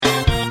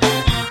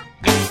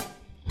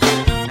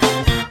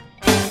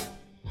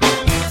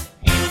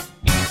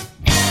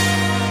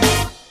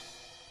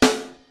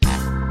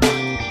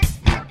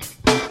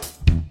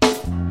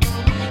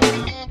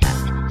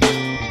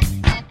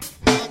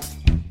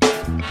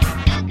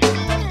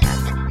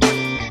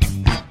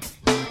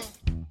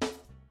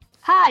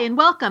and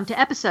welcome to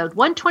episode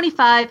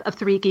 125 of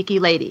Three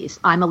Geeky Ladies.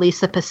 I'm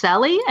Elisa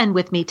Pacelli, and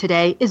with me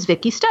today is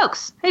Vicki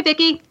Stokes. Hey,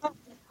 Vicki.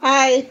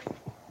 Hi.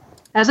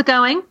 How's it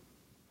going?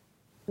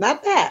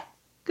 Not bad.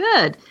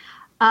 Good.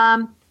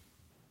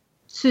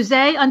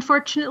 Suzette,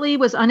 unfortunately,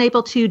 was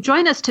unable to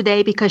join us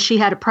today because she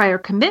had a prior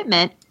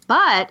commitment,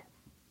 but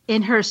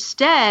in her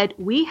stead,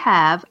 we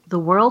have the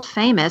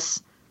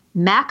world-famous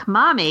Mac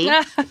Mommy,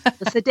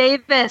 Melissa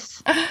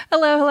Davis.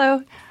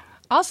 Hello.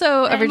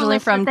 Also Hey, originally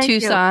Melissa, from thank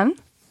Tucson. you.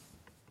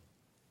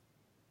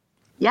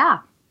 Yeah.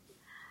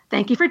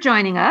 Thank you for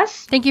joining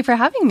us. Thank you for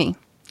having me.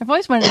 I've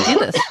always wanted to do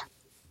this.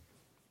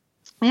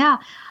 Yeah.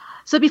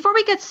 So before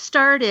we get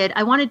started,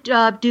 I want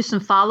to do some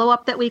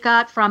follow-up that we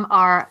got from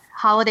our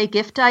holiday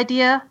gift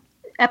idea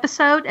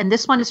episode. And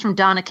this one is from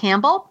Donna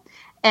Campbell.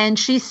 And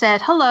she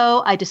said,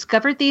 hello, I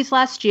discovered these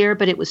last year,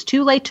 but it was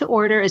too late to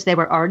order as they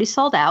were already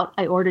sold out.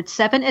 I ordered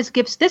 7 as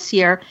gifts this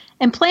year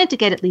and plan to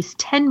get at least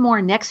 10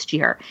 more next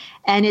year.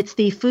 And it's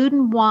the Food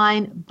and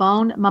Wine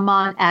Bonne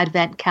Maman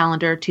Advent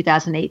Calendar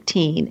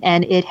 2018.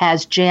 And it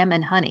has jam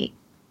and honey.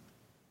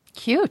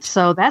 Cute.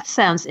 So that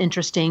sounds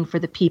interesting for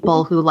the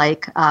people who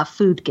like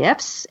food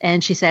gifts.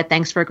 And she said,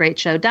 thanks for a great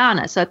show,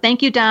 Donna. So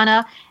thank you,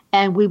 Donna.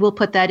 And we will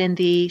put that in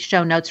the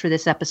show notes for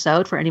this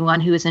episode for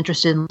anyone who is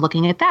interested in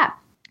looking at that.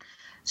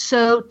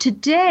 So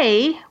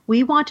today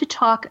we want to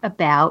talk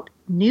about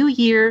New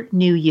Year,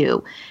 New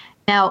You.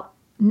 Now,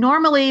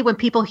 normally when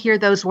people hear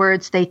those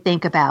words, they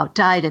think about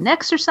diet and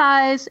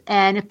exercise.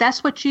 And if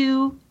that's what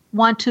you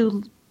want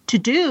to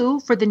do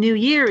for the new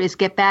year is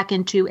get back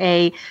into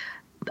a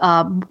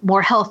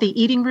more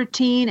healthy eating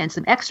routine and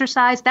some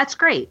exercise, that's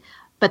great.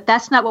 But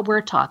that's not what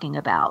we're talking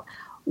about.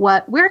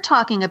 What we're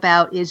talking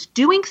about is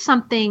doing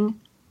something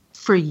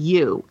for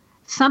you.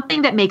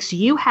 Something that makes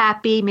you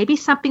happy, maybe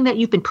something that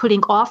you've been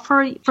putting off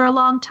for a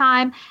long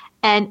time,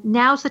 and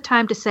now's the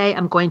time to say,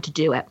 I'm going to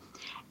do it.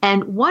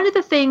 And one of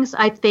the things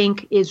I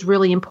think is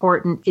really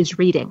important is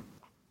reading.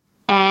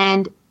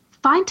 And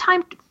find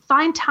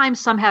time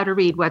somehow to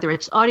read, whether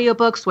it's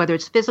audiobooks, whether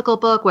it's physical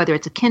book, whether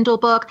it's a Kindle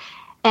book.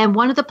 And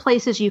one of the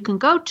places you can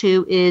go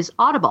to is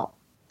Audible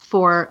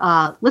for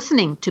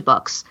listening to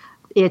books.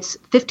 It's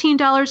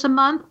 $15 a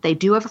month. They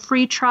do have a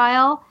free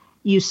trial.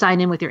 You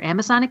sign in with your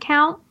Amazon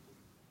account.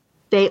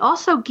 They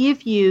also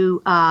give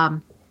you,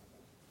 I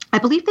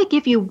believe they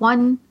give you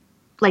one,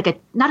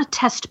 not a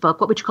test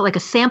book, what would you call, like a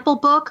sample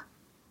book?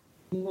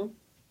 Mm-hmm.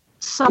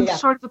 Some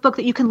sort of a book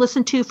that you can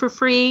listen to for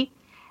free.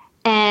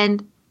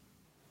 And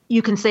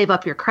you can save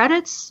up your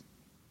credits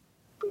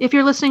if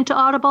you're listening to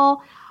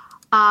Audible.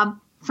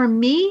 For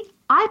me,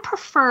 I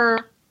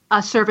prefer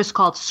a service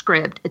called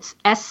Scribd. It's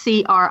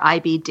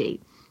Scribd.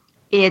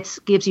 It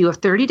gives you a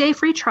 30-day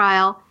free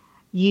trial.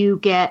 You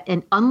get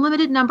an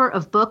unlimited number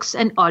of books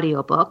and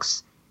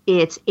audiobooks.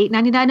 It's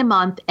 $8.99 a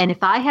month. And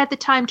if I had the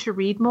time to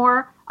read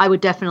more, I would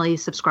definitely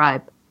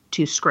subscribe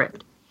to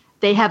Scribd.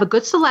 They have a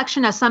good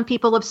selection. As some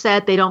people have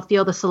said, they don't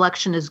feel the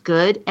selection is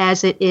good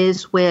as it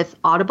is with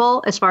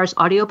Audible as far as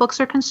audiobooks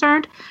are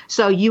concerned.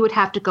 So you would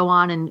have to go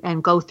on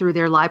and go through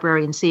their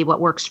library and see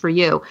what works for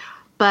you.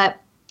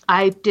 But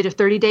I did a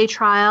 30-day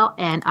trial,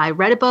 and I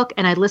read a book,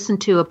 and I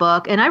listened to a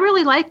book, and I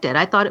really liked it.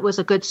 I thought it was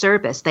a good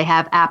service. They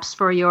have apps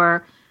for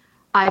your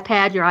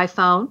iPad, your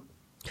iPhone.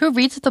 Who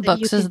reads the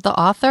books? Is it the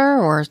author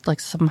or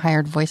like some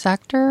hired voice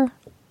actor?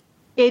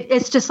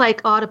 It's just like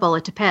Audible.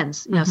 It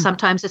depends. You know,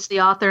 sometimes it's the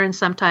author and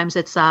sometimes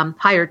it's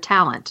hired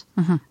talent.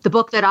 Mm-hmm. The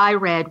book that I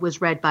read was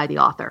read by the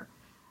author.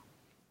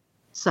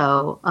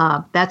 So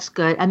that's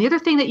good. And the other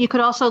thing that you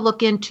could also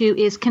look into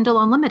is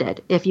Kindle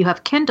Unlimited. If you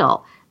have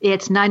Kindle,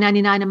 it's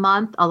 $9.99 a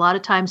month. A lot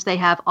of times they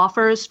have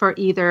offers for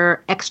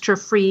either extra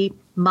free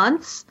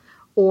months,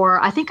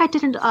 or I think I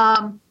did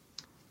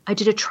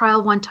a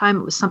trial one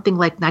time. It was something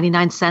like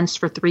 99 cents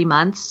for 3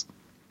 months.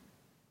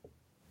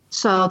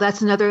 So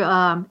that's another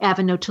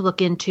avenue to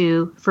look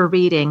into for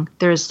reading.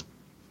 There's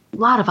a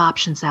lot of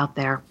options out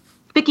there.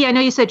 Vicki, I know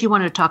you said you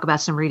wanted to talk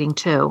about some reading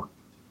too.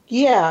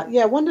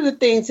 Yeah. One of the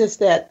things is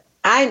that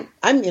I'm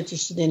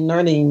interested in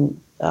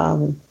learning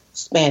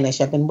Spanish.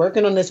 I've been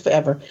working on this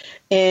forever.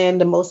 And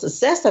the most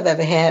success I've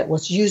ever had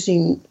was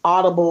using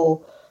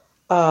Audible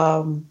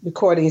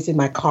recordings in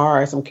my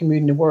car as I'm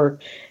commuting to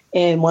work.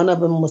 And one of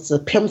them was the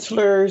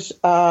Pimsleur's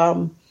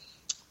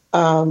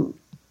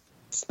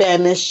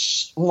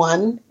Spanish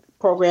 1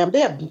 program. They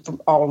have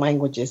from all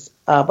languages,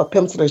 but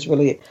Pimsleur's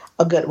really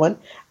a good one.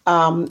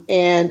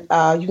 And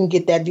you can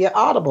get that via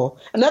Audible.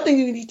 Another thing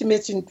you need to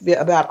mention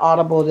about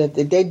Audible that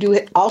they do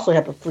also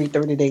have a free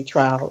 30-day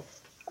trial.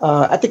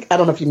 I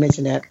don't know if you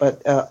mentioned that,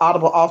 but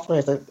Audible also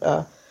has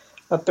a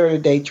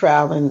 30-day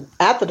trial. And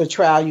after the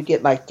trial, you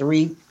get like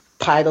 3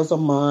 titles a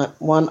month,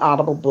 1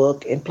 Audible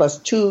book, and plus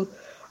 2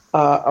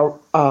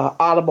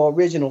 Audible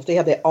originals. They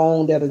have their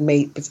own that are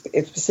made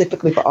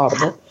specifically for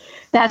Audible.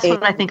 That's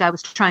what I think I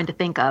was trying to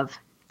think of.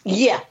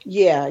 Yeah.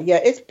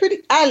 It's pretty.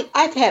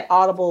 I've had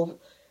Audible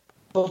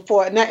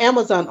before. Now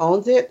Amazon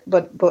owns it,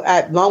 but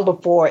long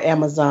before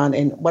Amazon.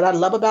 And what I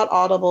love about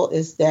Audible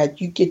is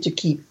that you get to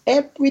keep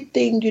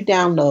everything you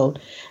download.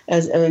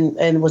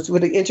 And what's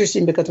really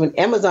interesting, because when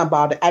Amazon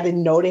bought it, I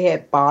didn't know they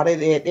had bought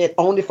it. It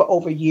owned it for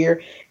over a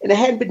year, and I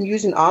hadn't been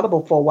using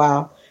Audible for a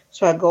while.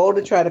 So I go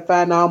to try to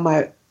find all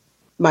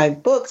my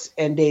books,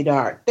 and they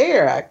aren't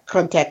there. I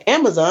contact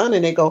Amazon,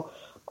 and they go,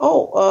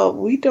 "Oh,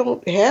 we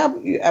don't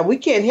have you. We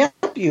can't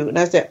help you." And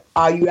I said,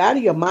 "Are you out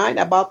of your mind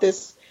about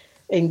this?"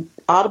 And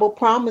Audible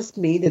promised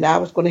me that I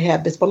was going to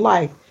have this for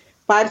life.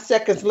 5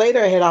 seconds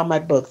later, I had all my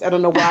books. I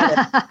don't know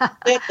why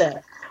they said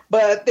that,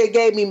 but they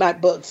gave me my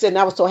books, and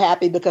I was so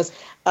happy because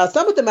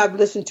some of them I've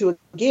listened to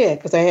again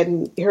because I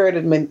hadn't heard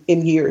them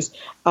in years.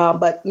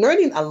 But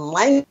learning a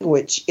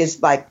language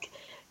is like,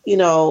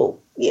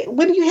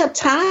 when do you have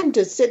time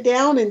to sit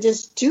down and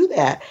just do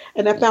that?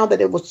 And I found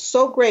that it was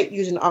so great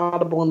using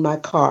Audible in my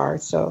car.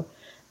 So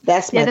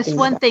that's my that's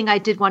one thing I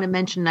did want to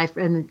mention.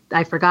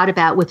 I forgot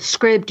about with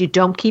Scribd. You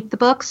don't keep the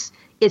books.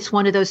 It's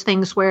one of those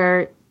things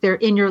where they're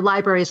in your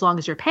library as long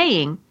as you're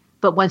paying.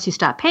 But once you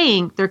stop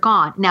paying, they're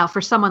gone. Now,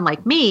 for someone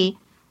like me,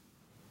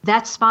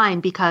 that's fine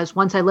because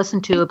once I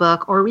listen to a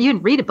book or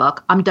even read a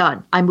book, I'm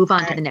done. I move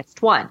on to the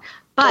next one.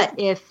 But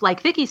if,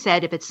 like Vicki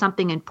said, if it's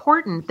something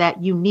important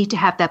that you need to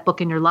have that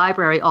book in your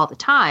library all the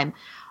time,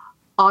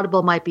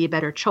 Audible might be a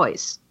better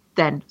choice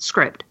than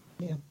Scribd.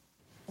 Yeah,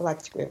 I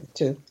like Scribd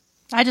too.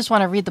 I just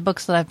want to read the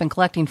books that I've been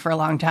collecting for a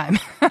long time.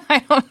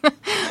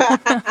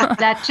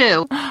 That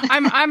too.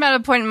 I'm at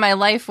a point in my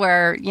life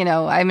where,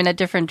 I'm in a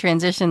different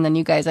transition than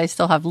you guys. I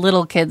still have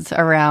little kids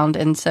around,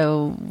 and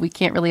so we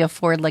can't really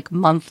afford like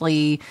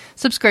monthly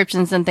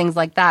subscriptions and things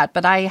like that.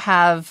 But I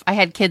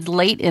had kids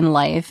late in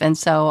life, and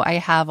so I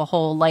have a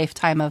whole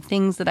lifetime of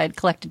things that I'd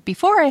collected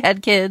before I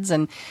had kids,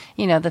 and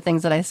the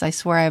things that I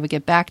swore I would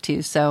get back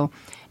to. So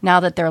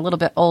now that they're a little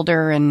bit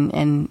older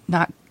and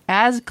not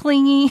as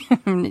clingy,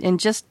 and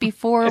just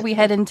before we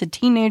head into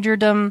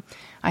teenagerdom,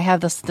 I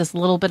have this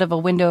little bit of a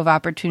window of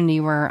opportunity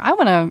where I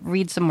want to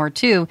read some more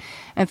too.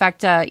 In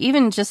fact,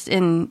 even just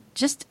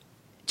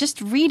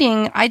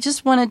reading, I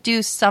just want to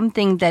do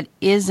something that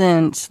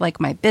isn't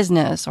like my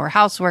business or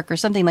housework or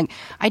something. Like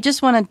I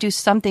just want to do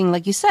something,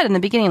 like you said in the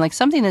beginning, like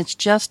something that's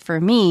just for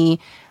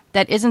me,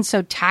 that isn't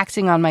so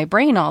taxing on my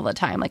brain all the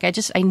time. Like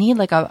I need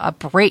like a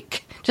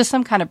break, just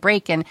some kind of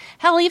break. And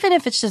hell, even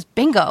if it's just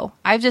bingo,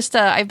 I've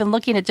been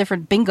looking at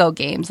different bingo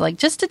games, like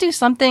just to do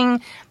something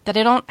that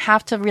I don't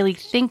have to really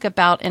think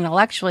about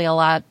intellectually a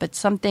lot, but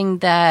something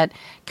that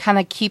kind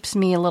of keeps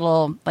me a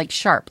little like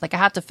sharp. Like I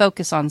have to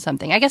focus on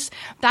something. I guess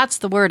that's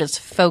the word, is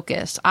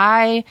focus.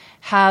 I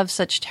have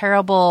such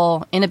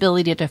terrible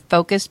inability to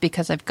focus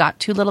because I've got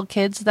 2 little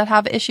kids that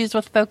have issues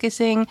with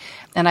focusing,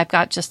 and I've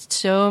got just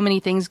so many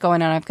things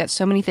going on. I've got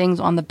so many things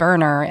on the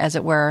burner, as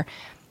it were.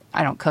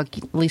 I don't cook,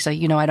 Lisa.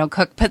 I don't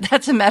cook, but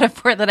that's a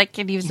metaphor that I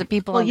can use that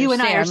people understand. You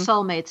and I are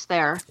soulmates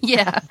there.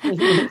 Yeah.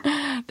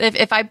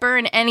 If I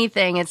burn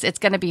anything, it's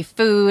going to be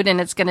food,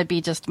 and it's going to be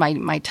just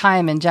my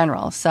time in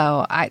general.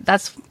 So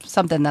that's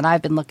something that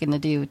I've been looking to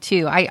do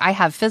too. I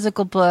have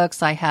physical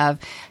books. I have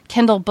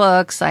Kindle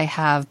books. I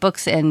have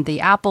books in the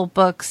Apple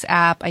Books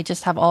app. I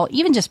just have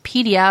even just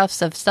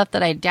PDFs of stuff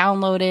that I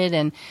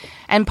downloaded.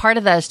 And part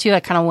of that is too, I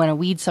kind of want to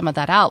weed some of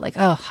that out. Like,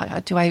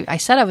 I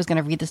said I was going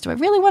to read this. Do I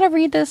really want to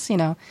read this?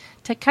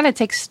 To kind of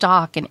take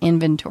stock and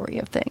inventory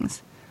of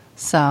things.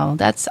 So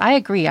I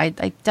agree. I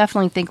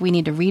definitely think we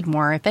need to read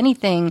more. If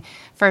anything,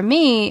 for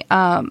me,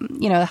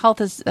 health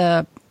has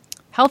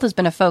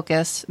been a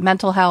focus,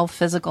 mental health,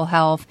 physical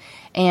health,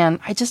 and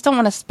I just don't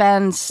want to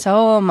spend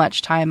so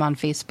much time on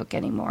Facebook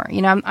anymore.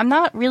 I'm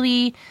not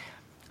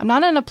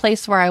in a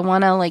place where I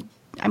want to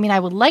I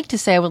would like to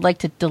say I would like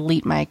to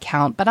delete my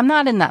account, but I'm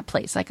not in that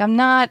place. I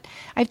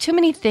have too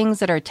many things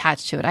that are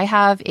attached to it. I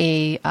have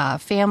a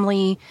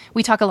family.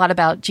 We talk a lot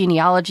about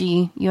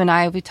genealogy. You and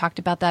I, we talked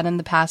about that in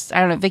the past.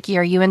 I don't know, Vicki,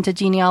 are you into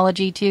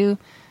genealogy too?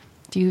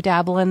 Do you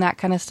dabble in that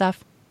kind of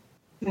stuff?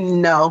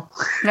 No.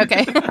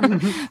 Okay.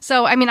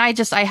 So,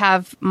 I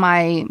have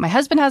my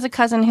husband has a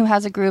cousin who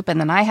has a group, and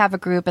then I have a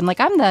group, and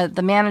I'm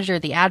the manager,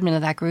 the admin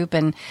of that group.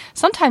 And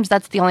sometimes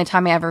that's the only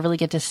time I ever really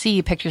get to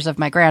see pictures of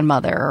my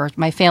grandmother or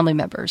my family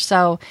members.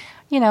 So,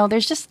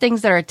 there's just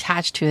things that are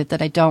attached to it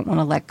that I don't want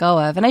to let go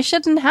of, and I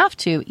shouldn't have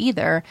to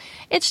either.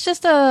 It's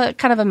just a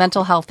kind of a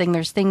mental health thing.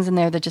 There's things in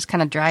there that just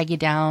kind of drag you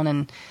down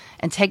and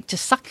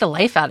just suck the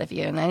life out of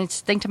you. And I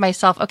just think to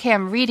myself, okay,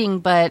 I'm reading,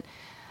 but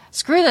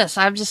screw this,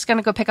 I'm just going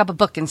to go pick up a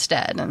book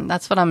instead. And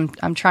that's what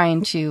I'm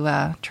trying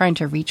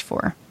to reach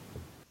for.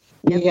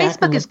 Yeah,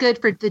 Facebook is good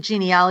for the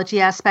genealogy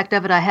aspect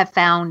of it. I have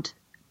found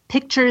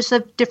pictures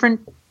of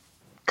different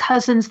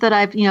cousins that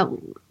I've,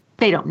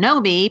 they don't know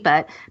me,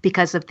 but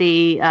because of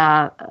the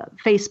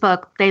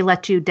Facebook, they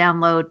let you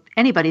download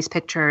anybody's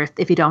picture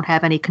if you don't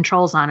have any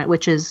controls on it,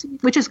 which is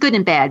good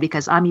and bad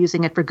because I'm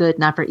using it for good,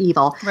 not for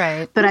evil.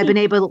 Right. But I've been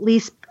able to at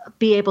least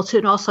be able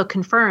to also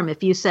confirm if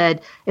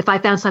I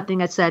found something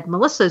that said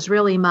Melissa is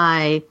really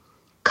my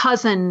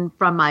cousin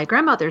from my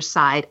grandmother's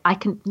side, I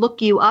can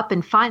look you up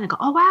and find and go,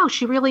 oh, wow,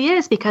 she really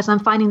is, because I'm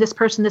finding this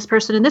person,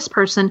 and this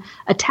person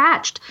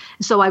attached.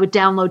 So I would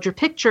download your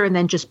picture and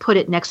then just put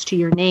it next to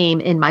your name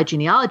in my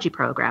genealogy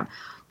program.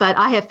 But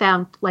I have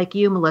found, like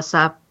you,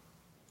 Melissa,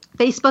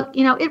 Facebook,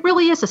 it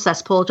really is a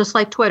cesspool, just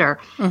like Twitter.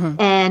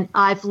 Mm-hmm. And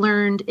I've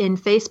learned in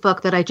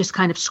Facebook that I just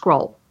kind of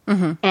scroll.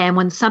 Mm-hmm. And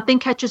when something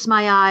catches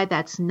my eye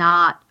that's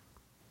not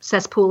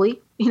cesspool-y,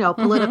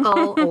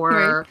 political mm-hmm.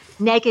 or right.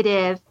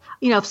 negative,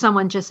 if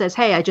someone just says,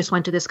 hey, I just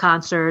went to this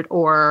concert,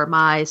 or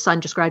my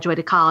son just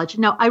graduated college.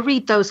 No, I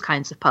read those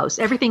kinds of posts.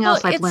 Everything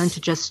else I've learned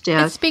to just,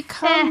 it's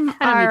become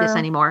I don't need this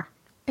anymore.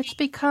 It's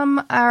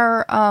become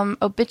our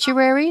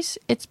obituaries.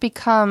 It's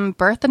become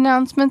birth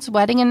announcements,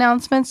 wedding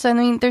announcements. I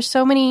mean, there's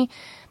so many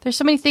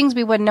things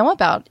we wouldn't know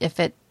about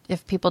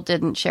if people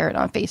didn't share it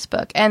on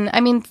Facebook. And I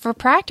mean, for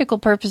practical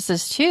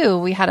purposes too,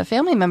 we had a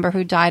family member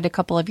who died a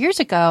couple of years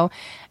ago,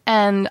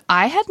 and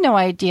I had no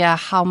idea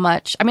how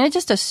much. I mean, I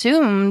just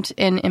assumed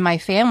in my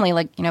family,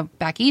 like,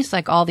 back east,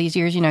 like all these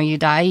years, you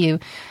die,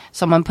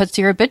 someone puts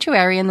your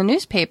obituary in the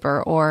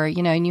newspaper, or,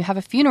 and you have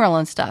a funeral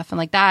and stuff and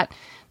like that.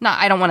 Not,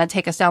 I don't want to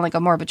take us down like a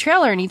morbid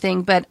trail or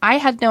anything, but I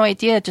had no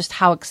idea just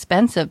how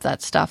expensive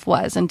that stuff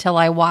was until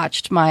I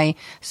watched my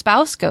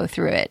spouse go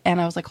through it. And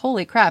I was like,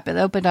 holy crap, it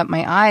opened up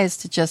my eyes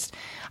to just,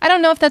 I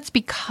don't know if that's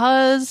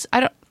because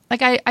I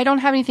don't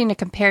have anything to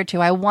compare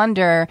to. I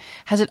wonder,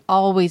 has it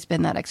always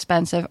been that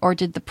expensive, or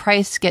did the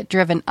price get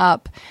driven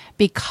up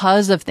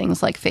because of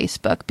things like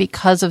Facebook,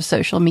 because of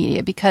social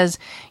media, because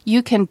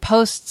you can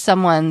post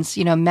someone's,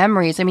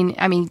 memories. I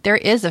mean, there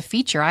is a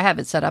feature, I have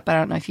it set up, I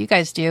don't know if you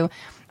guys do,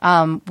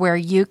 where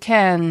you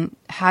can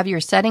have your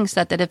settings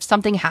set that if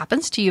something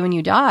happens to you and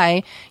you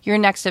die, your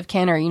next of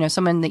kin, or,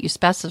 someone that you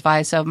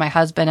specify, so my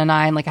husband and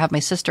I like have my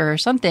sister or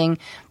something,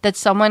 that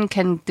someone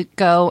can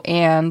go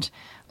and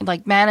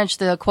like manage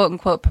the quote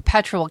unquote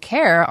perpetual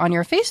care on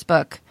your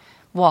Facebook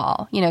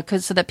wall,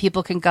 so that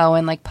people can go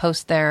and like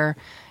post their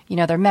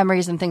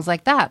memories and things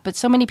like that. But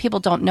so many people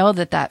don't know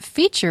that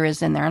feature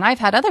is in there. And I've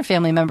had other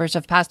family members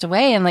have passed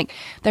away and like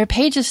their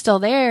page is still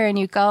there, and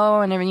you go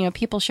and,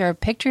 people share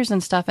pictures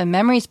and stuff and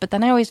memories. But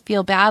then I always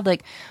feel bad.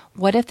 Like,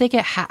 what if they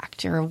get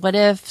hacked, or what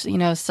if,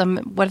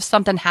 what if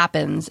something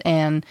happens?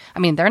 And I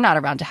mean, they're not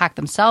around to hack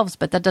themselves,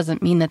 but that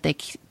doesn't mean that they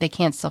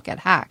can't still get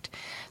hacked.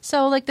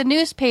 So like the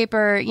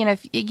newspaper,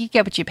 if you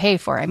get what you pay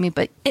for. I mean,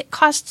 but it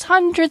costs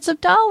hundreds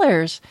of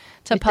dollars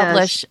to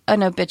publish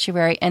an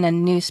obituary in a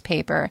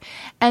newspaper.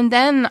 And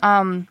then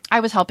I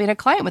was helping a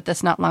client with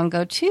this not long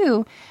ago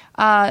too.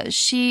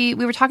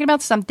 We were talking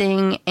about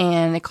something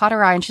and it caught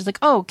her eye, and she's like,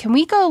 oh, can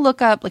we go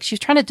look up, like, she's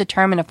trying to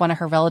determine if one of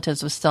her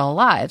relatives was still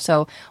alive.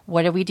 So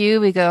what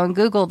do? We go and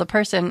Google the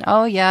person.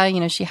 Oh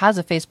yeah, she has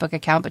a Facebook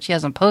account, but she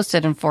hasn't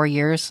posted in 4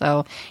 years.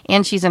 So,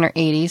 and she's in her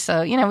 80s.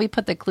 So, we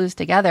put the clues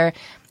together.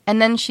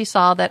 And then she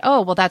saw that,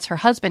 oh, well, that's her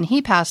husband.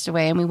 He passed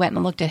away. And we went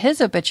and looked at his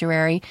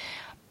obituary.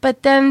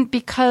 But then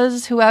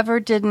because whoever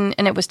didn't,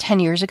 and it was 10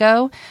 years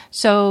ago,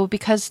 so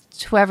because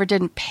whoever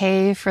didn't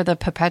pay for the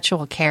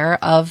perpetual care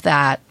of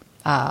that,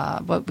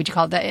 what would you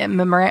call it,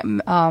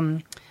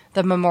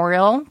 the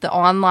memorial, the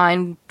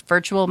online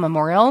virtual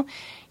memorial,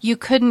 you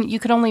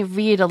could only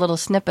read a little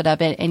snippet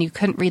of it, and you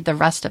couldn't read the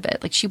rest of it.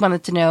 Like, she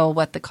wanted to know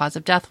what the cause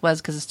of death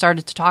was because it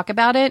started to talk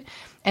about it,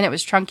 and it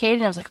was truncated.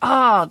 And I was like,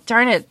 oh,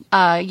 darn it.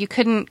 You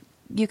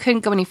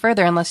couldn't go any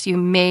further unless you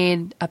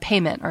made a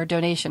payment or a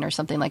donation or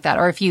something like that,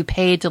 or if you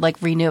paid to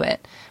like renew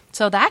it.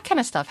 So that kind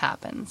of stuff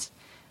happens,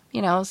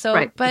 so,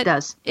 right, but it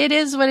does. It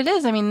is what it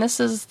is. I mean, this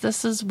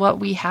is what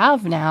we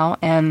have now.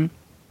 And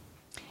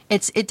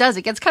it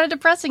gets kind of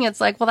depressing.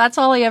 It's like, well, that's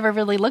all I ever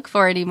really look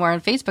for anymore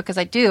on Facebook, because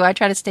I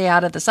try to stay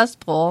out of the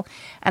cesspool,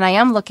 and I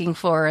am looking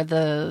for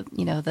the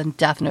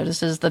death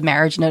notices, the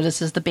marriage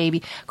notices, the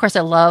baby. Of course,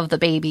 I love the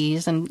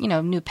babies and,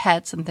 new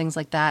pets and things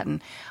like that.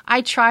 And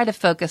I try to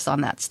focus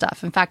on that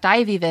stuff. In fact,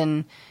 I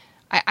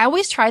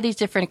always try these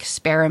different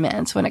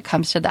experiments when it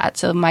comes to that.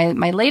 So my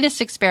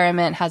latest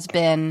experiment has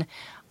been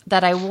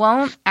that I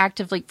won't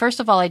actively, first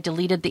of all, I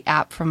deleted the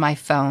app from my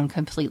phone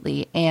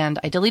completely, and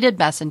I deleted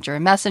Messenger.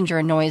 Messenger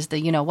annoys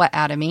the what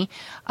out of me.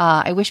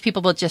 I wish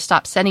people would just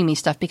stop sending me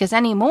stuff, because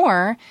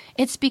anymore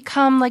it's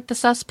become like the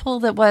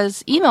cesspool that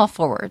was email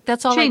forward.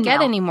 That's all I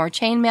get anymore.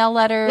 Chain mail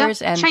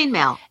letters and chain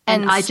mail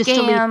and I just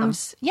delete them.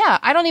 Yeah,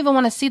 I don't even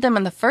want to see them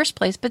in the first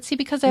place. But see,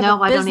 because I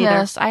have a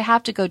business, I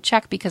have to go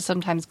check, because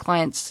sometimes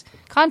clients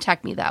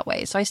contact me that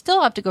way. So I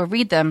still have to go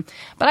read them,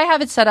 but I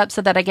have it set up so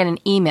that I get an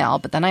email,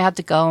 but then I have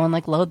to go and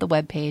like load the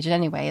web page. And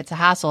anyway, it's a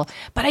hassle,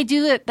 but I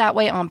do it that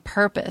way on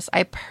purpose.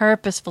 I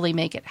purposefully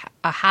make it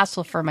a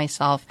hassle for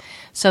myself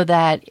so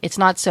that it's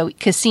not so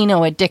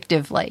casino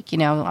addictive. Like,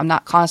 I'm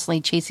not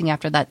constantly chasing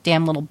after that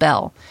damn little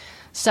bell.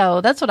 So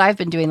that's what I've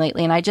been doing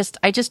lately. And I just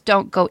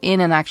don't go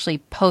in and actually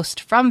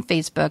post from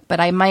Facebook, but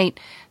I might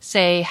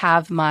say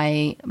have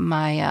my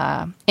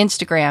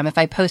Instagram, if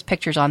I post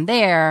pictures on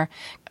there,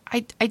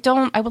 I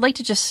would like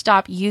to just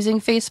stop using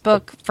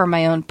Facebook for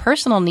my own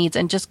personal needs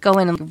and just go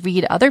in and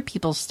read other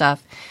people's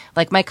stuff,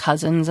 like my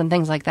cousins and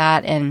things like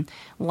that, and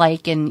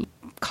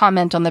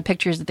comment on the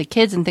pictures of the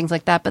kids and things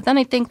like that. But then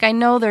I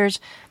know there's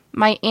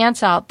my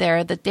aunts out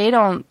there that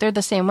they're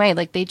the same way.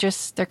 Like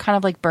they're kind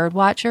of like bird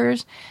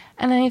watchers.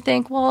 And then I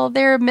think, well,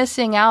 they're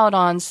missing out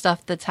on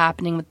stuff that's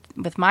happening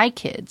with my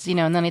kids,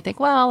 and then I think,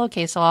 well,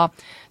 okay, so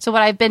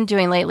what I've been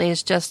doing lately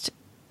is just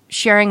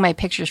sharing my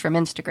pictures from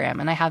Instagram,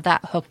 and I have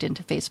that hooked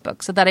into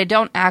Facebook so that I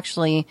don't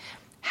actually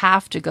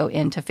have to go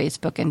into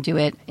Facebook and do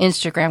it.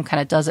 Instagram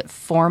kind of does it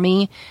for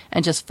me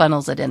and just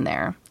funnels it in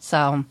there.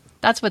 So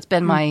that's what's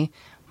been my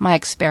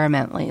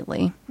experiment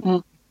lately.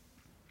 Do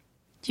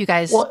you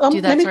guys do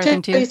that sort of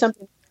thing too?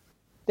 Something.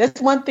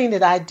 That's one thing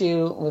that I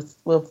do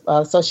with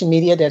social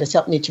media that has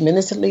helped me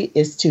tremendously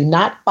is to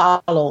not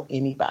follow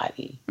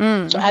anybody.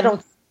 So I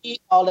don't see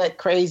all that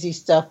crazy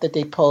stuff that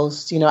they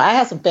post. I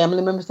have some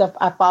family member stuff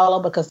I follow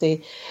because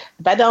if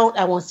I don't,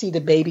 I won't see the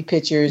baby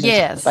pictures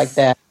and stuff like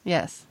that.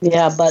 Yes.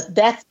 Yeah, but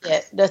that's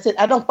it.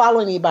 I don't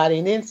follow anybody.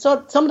 And then some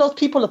of those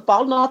people have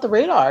fallen off the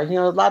radar.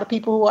 A lot of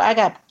people I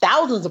got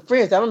thousands of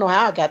friends. I don't know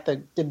how I got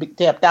the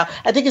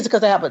I think it's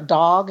because I have a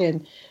dog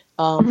and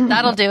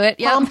that'll do it.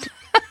 Yeah.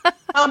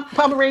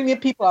 Pomeranian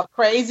people are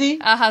crazy.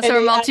 So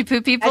we're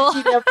multi-poo people.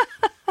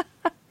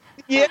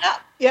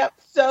 Yeah.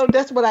 So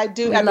that's what I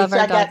do.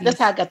 That's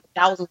how I got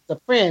thousands of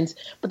friends.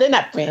 But they're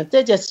not friends.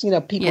 They're just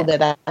people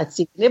that I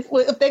see. And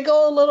if they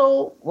go a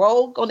little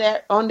rogue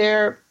on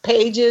their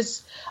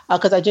pages,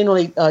 because I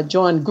generally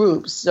join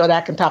groups so that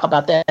I can talk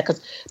about that.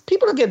 Because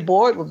people will get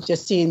bored with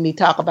just seeing me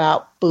talk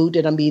about food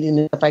that I'm eating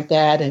and stuff like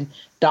that, and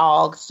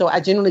dogs. So I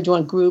generally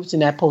join groups,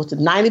 and I posted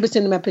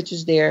 90% of my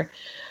pictures there.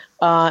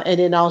 And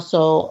then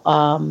also,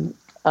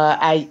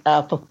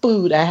 for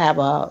food, I have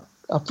a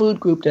food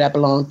group that I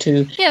belong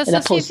to. Yeah, so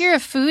see, if you're a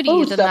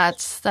foodie, then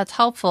that's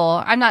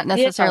helpful. I'm not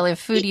necessarily a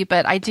foodie,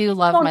 but I do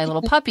love my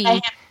little puppy. I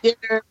had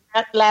dinner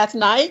last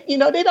night.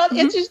 They're not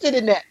interested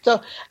in that.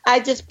 So I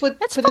just put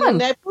it in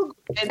that food group.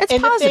 It's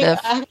positive.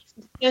 I have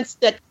friends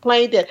that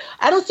complained that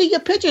I don't see your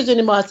pictures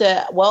anymore. I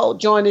said, well,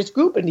 join this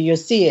group and you'll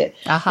see it.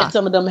 And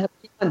some of them have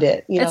found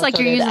it. It's like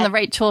you're using the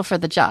right tool for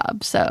the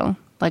job. So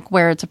like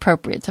where it's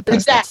appropriate to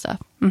post that stuff.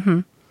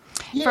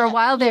 Yeah, for a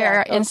while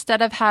there,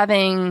 instead of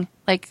having,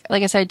 like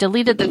I said, I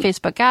deleted the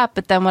Facebook app,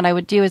 but then what I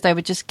would do is I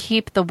would just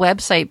keep the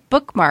website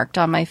bookmarked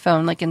on my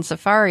phone, like in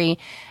Safari.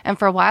 And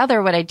for a while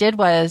there, what I did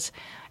was,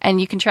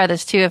 and you can try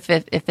this too if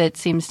it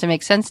seems to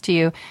make sense to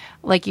you,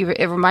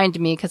 it reminded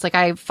me, because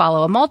I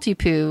follow a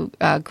multi-poo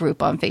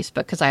group on Facebook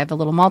because I have a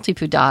little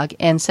multi-poo dog.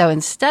 And so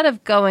instead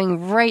of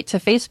going right to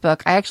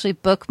Facebook, I actually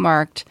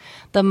bookmarked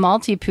the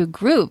multi-poo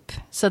group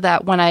so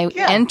that when I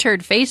entered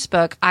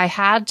Facebook, I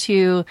had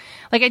to,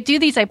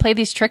 I play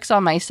these tricks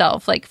on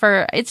myself. I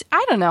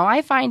don't know,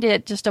 I find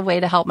it just a way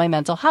to help my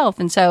mental health.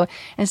 And so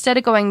instead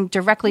of going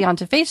directly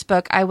onto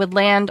Facebook, I would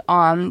land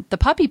on the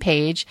puppy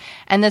page.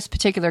 And this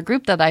particular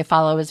group that I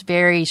follow is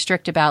very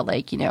strict about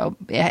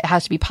it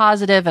has to be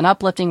positive and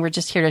uplifting. We're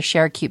just here to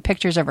share cute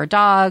pictures of our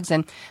dogs.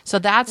 And so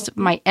that's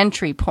my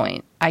entry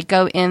point. I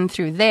go in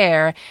through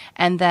there,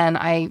 and then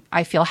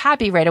I feel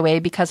happy right away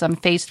because I'm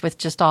faced with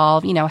just all,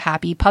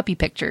 happy puppy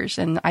pictures.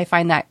 And I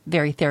find that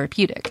very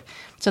therapeutic.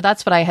 So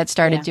that's what I had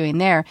started doing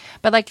there.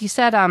 But like you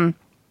said,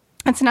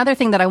 that's another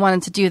thing that I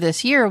wanted to do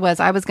this year was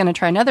I was going to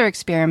try another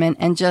experiment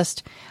and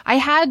I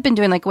had been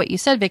doing like what you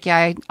said, Vicki.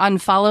 I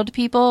unfollowed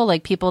people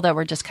that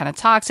were just kind of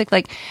toxic.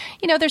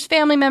 There's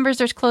family members,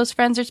 there's close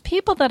friends, there's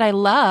people that I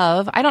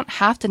love. I don't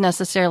have to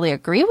necessarily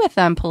agree with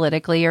them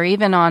politically or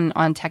even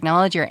on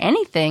technology or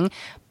anything,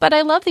 but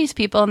I love these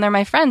people and they're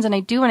my friends and I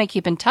do want to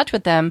keep in touch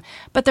with them,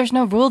 but there's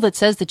no rule that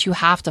says that you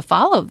have to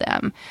follow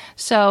them.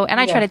 So,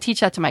 and I try to teach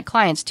that to my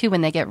clients too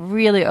when they get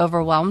really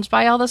overwhelmed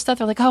by all this stuff.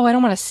 They're like, oh, I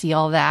don't want to see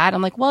all that.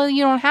 I'm like, well,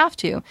 you don't have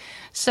to.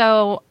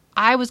 So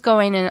I was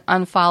going and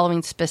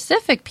unfollowing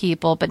specific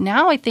people, but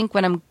now I think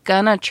what I'm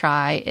gonna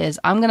try is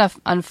I'm gonna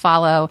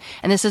unfollow,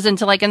 and this isn't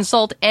to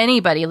insult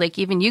anybody,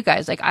 even you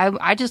guys.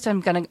 I just am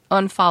gonna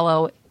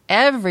unfollow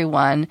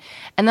everyone,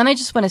 and then I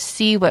just want to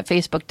see what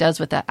Facebook does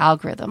with that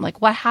algorithm.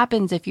 What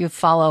happens if you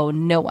follow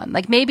no one?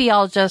 Maybe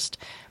I'll just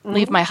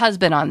leave my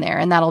husband on there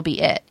and that'll be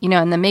it,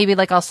 and then maybe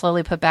I'll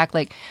slowly put back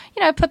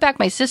I put back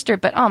my sister,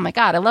 but oh my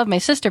God, I love my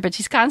sister, but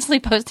she's constantly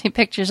posting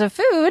pictures of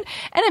food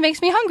and it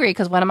makes me hungry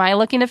because when am I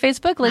looking at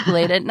Facebook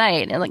late at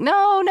night? And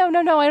no,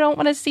 I don't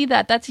want to see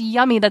that. That's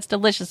yummy. That's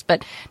delicious.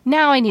 But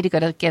now I need to go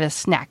to get a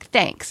snack.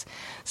 Thanks.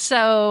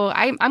 So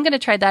I'm going to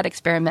try that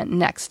experiment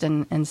next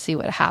and see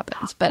what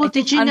happens. But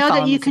did you know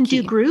that you can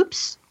do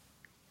groups?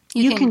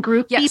 You can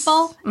group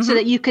people so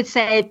that you could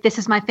say, this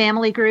is my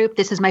family group,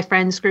 this is my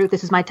friends group,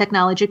 this is my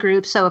technology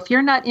group. So if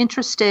you're not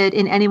interested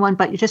in anyone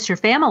but just your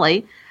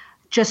family,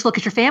 just look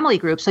at your family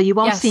group. So you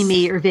won't see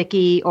me or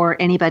Vicki or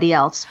anybody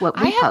else what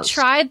we post. I have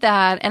tried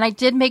that, and I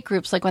did make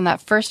groups. When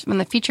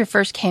the feature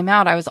first came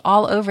out, I was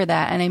all over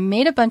that, and I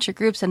made a bunch of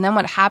groups. And then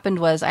what happened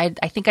was I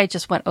think I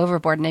just went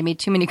overboard and I made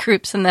too many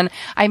groups, and then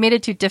I made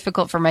it too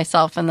difficult for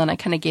myself, and then I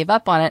kind of gave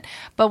up on it.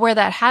 But where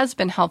that has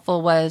been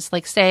helpful was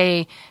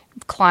say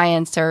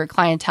clients or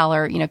clientele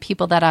or,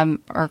 people that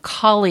or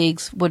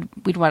colleagues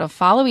we'd want to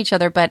follow each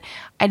other, but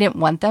I didn't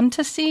want them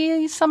to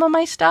see some of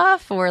my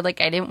stuff, or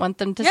like I didn't want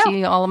them to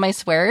see all of my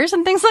swears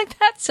and things like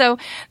that. So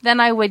then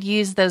I would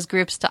use those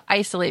groups to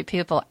isolate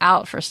people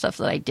out for stuff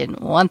that I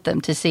didn't want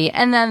them to see.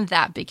 And then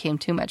that became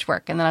too much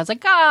work. And then I was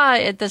like,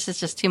 this is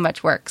just too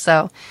much work.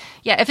 So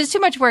yeah, if it's too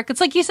much work,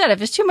 it's like you said,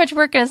 if it's too much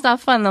work and it's not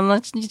fun,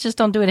 then you just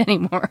don't do it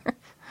anymore.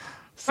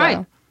 So.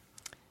 Right.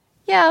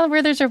 Yeah,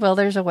 where there's a will,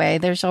 there's a way.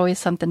 There's always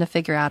something to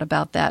figure out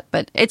about that.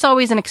 But it's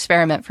always an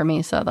experiment for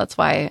me, so that's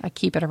why I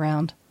keep it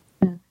around.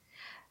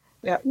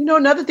 Yeah.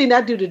 Another thing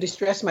I do to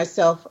distress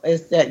myself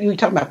is that you were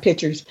talking about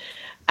pictures.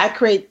 I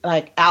create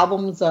like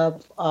albums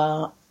of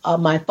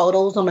my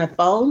photos on my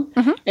phone.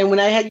 Mm-hmm. And when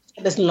I had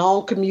this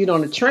long commute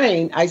on the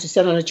train, I used to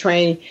sit on the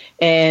train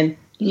and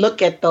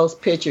look at those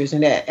pictures,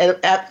 and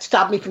that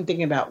stopped me from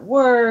thinking about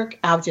work.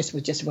 I would just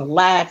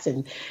relax,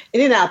 and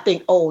then I'll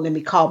think, let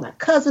me call my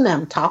cousin. I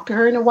haven't talked to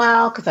her in a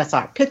while because I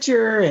saw a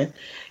picture, and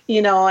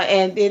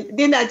and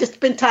then I just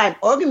spend time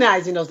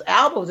organizing those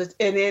albums,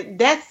 and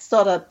that's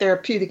sort of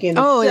therapeutic in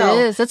itself. Oh,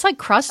 it is. It's like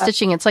cross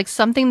stitching. It's like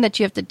something that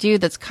you have to do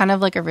that's kind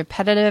of like a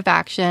repetitive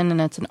action, and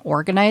it's an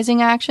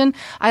organizing action.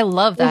 I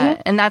love that,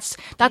 mm-hmm. and that's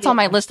on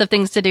my list of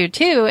things to do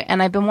too.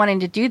 And I've been wanting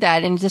to do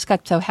that, and it just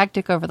got so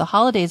hectic over the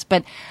holidays.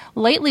 But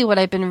lately, what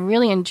I've been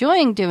really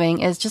enjoying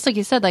doing is just like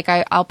you said, like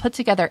I'll put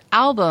together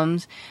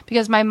albums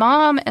because my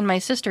mom and my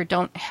sister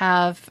don't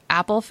have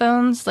Apple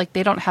phones. Like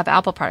they don't have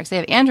Apple products; they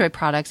have Android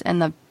products,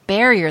 and the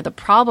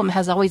problem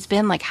has always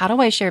been like, how do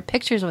I share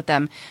pictures with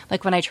them?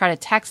 Like when I try to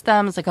text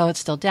them, it's like,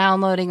 it's still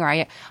downloading, or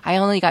I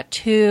only got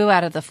 2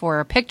 out of the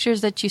 4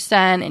 pictures that you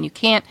sent, and you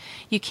can't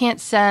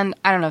send,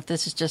 I don't know if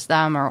this is just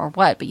them or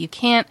what, but you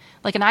can't,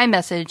 like an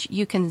iMessage,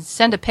 you can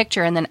send a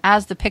picture, and then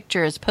as the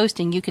picture is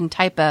posting, you can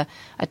type a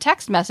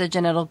text message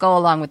and it'll go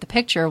along with the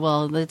picture.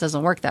 Well, it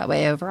doesn't work that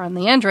way over on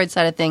the Android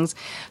side of things.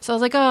 So I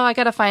was like, I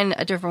got to find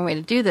a different way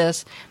to do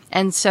this.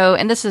 And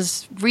this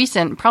is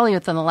recent, probably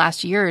within the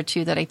last year or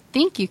two, that I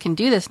think you can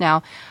do this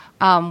now.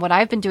 What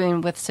I've been doing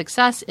with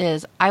success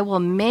is I will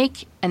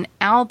make an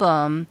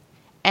album,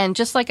 and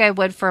just like I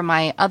would for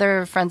my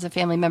other friends and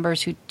family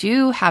members who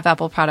do have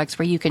Apple products,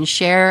 where you can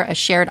share a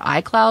shared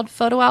iCloud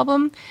photo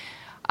album,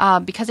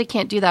 because I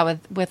can't do that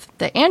with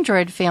the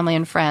Android family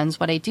and friends.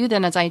 What I do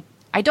then is I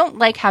don't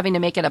like having to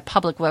make it a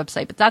public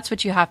website, but that's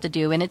what you have to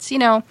do. And it's,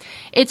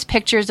 it's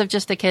pictures of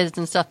just the kids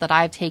and stuff that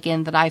I've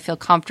taken that I feel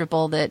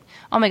comfortable that,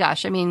 oh my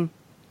gosh, I mean,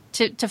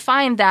 to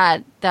find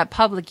that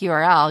public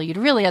URL, you'd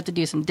really have to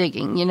do some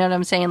digging. You know what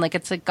I'm saying? Like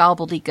it's a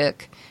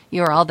gobbledygook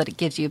URL that it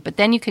gives you, but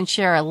then you can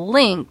share a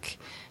link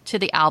to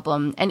the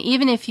album. And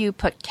even if you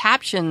put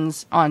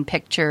captions on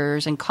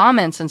pictures and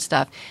comments and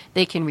stuff,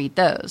 they can read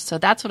those. So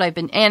that's what I've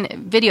been, and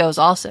videos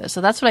also. So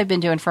that's what I've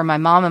been doing for my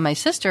mom and my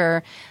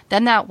sister.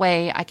 Then that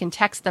way I can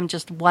text them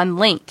just one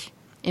link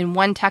in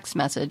one text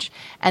message,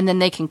 and then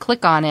they can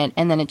click on it,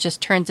 and then it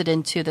just turns it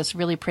into this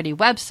really pretty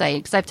website,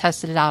 because I've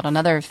tested it out on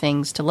other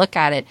things to look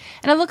at it,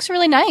 and it looks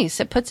really nice.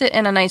 It puts it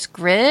in a nice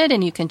grid,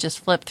 and you can just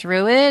flip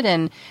through it,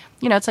 and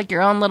it's like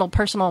your own little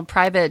personal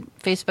private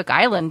Facebook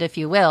island, if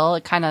you will.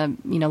 It kind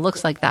of,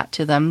 looks like that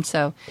to them.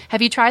 So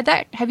have you tried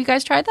that? Have you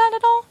guys tried that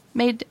at all?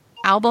 Made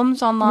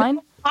albums online?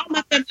 No, all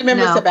my family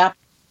members have Apple.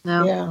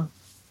 No.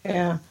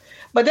 Yeah.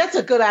 But that's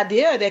a good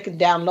idea. They can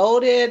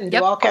download it and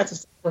do all kinds of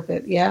stuff with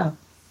it. Yeah.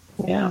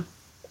 Yeah.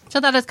 So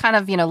that has kind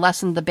of,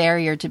 lessened the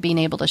barrier to being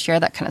able to share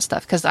that kind of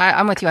stuff. Because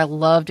I'm with you. I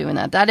love doing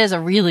that. That is a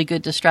really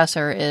good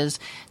distressor, is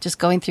just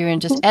going through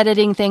and just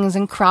editing things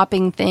and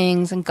cropping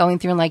things and going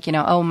through and like,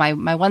 my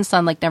one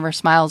son like never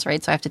smiles,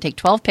 right? So I have to take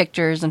 12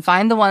 pictures and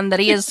find the one that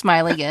he is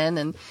smiling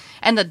in.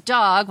 And the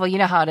dog, well, you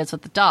know how it is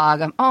with the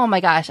dog. Oh my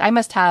gosh, I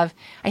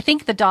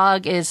think the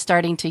dog is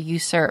starting to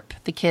usurp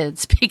the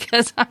kids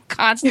because I'm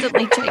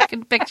constantly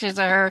taking pictures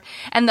of her.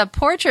 And the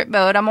portrait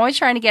mode, I'm always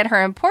trying to get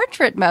her in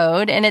portrait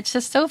mode, and it's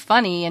just so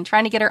funny, and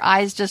trying to get her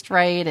eyes just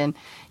right. And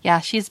yeah,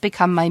 she's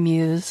become my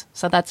muse.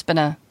 So that's been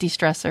a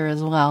de-stressor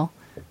as well.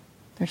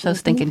 They're so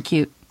stinking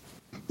cute.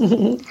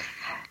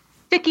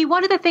 Vicki,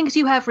 one of the things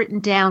you have written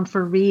down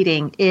for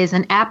reading is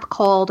an app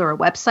called, or a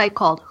website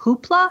called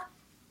Hoopla.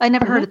 I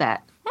never heard of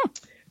that.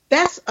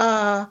 That's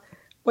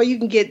where you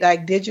can get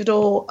like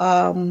digital.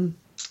 You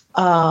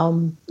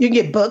can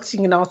get books.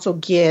 You can also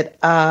get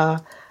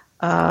other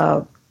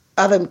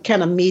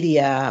kind of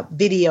media,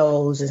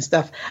 videos and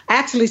stuff. I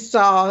actually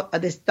saw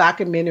this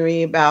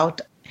documentary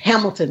about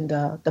Hamilton,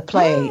 the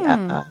play,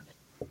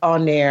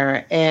 on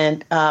there,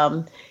 and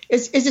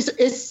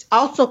it's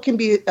also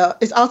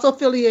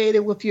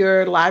affiliated with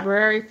your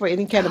library for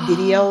any kind of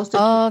videos.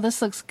 Oh,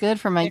 this looks good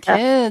for my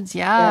kids.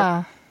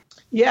 Yeah.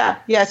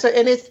 Yeah. So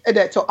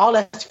all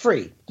that's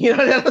free.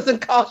 That doesn't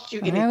cost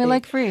you anything. I really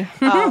like free.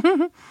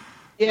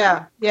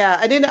 Yeah.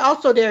 And then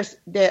also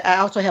I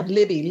also have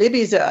Libby.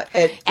 Libby's an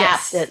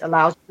app that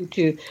allows you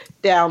to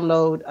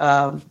download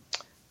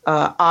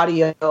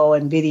audio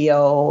and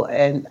video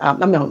and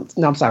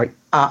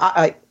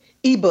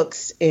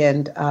ebooks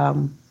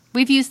and.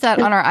 We've used that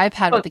on our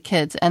iPad with the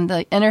kids, and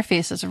the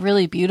interface is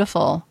really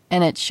beautiful,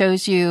 and it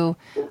shows you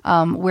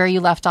where you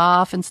left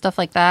off and stuff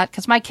like that.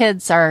 Because my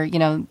kids are,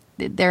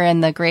 they're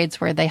in the grades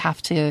where they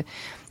have to,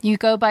 you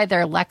go by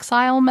their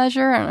Lexile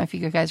measure. I don't know if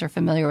you guys are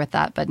familiar with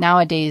that, but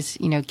nowadays,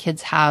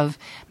 kids have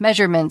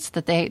measurements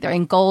that they're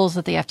in goals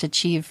that they have to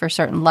achieve for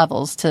certain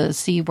levels to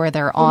see where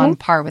they're on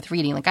par with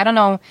reading. Like, I don't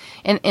know,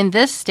 in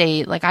this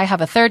state, like I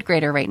have a third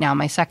grader right now,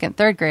 my second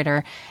third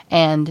grader,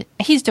 and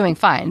he's doing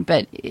fine.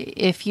 But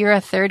if you're a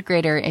third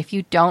grader, if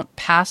you don't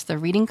pass the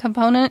reading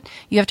component,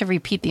 you have to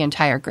repeat the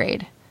entire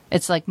grade.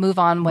 It's like move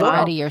on when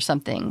ready or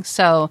something.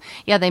 So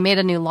yeah, they made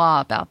a new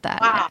law about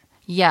that. Wow.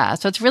 Yeah,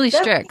 so it's really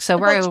strict. So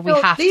we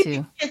have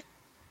to.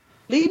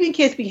 Leaving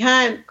kids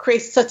behind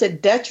creates such a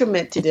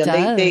detriment to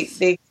them.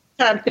 They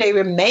they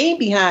remain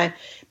behind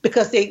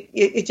because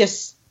it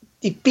just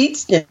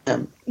defeats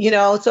them.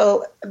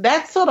 So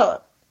that's sort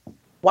of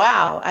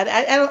wow.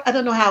 I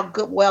don't know how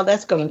well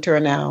that's going to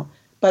turn out.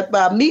 But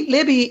Meet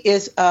Libby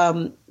is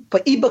for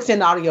ebooks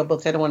and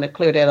audiobooks. I don't want to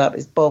clear that up.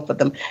 It's both of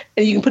them,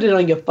 and you can put it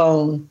on your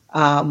phone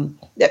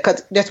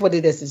because that's what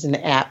it is. It's an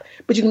app,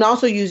 but you can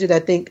also use it. I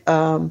think.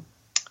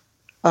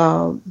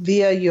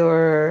 Via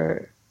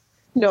your,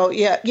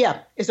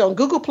 it's on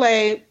Google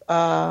Play,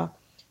 and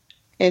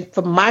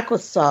for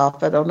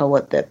Microsoft, I don't know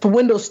what that, for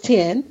Windows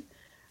 10,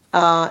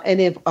 and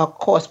then of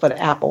course for the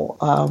Apple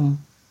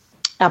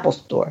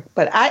Store.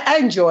 But I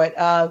enjoy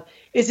it.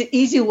 It's an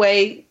easy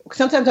way.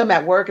 Sometimes I'm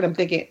at work and I'm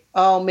thinking,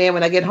 oh man,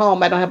 when I get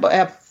home, I don't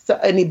have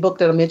any book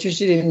that I'm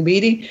interested in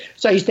reading.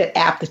 So I use that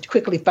app to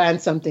quickly find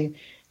something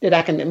that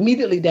I can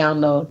immediately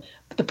download.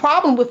 But the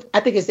problem I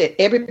think is that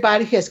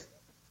everybody has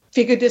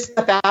figured this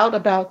stuff out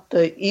about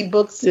the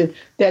ebooks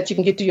that you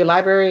can get to your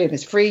library and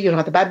it's free. You don't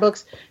have to buy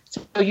books.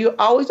 So you're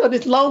always on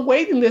this long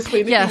waiting list for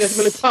anything that's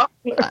really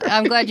popular.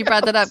 I'm glad you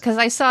brought that up because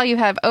I saw you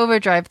have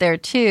Overdrive there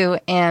too.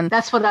 And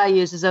that's what I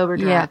use is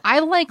Overdrive. Yeah,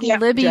 I like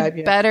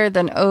Libby better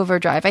than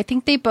Overdrive. I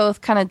think they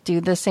both kind of do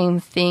the same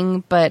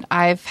thing, but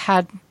I've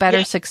had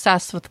better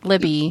success with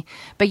Libby.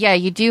 But yeah,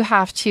 you do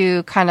have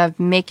to kind of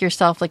make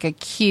yourself like a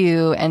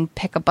queue and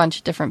pick a bunch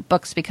of different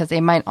books because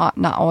they might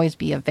not always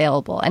be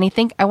available. And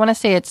I want to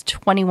say it's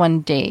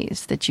 21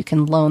 days that you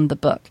can loan the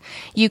book.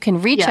 You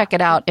can recheck it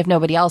out if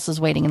nobody else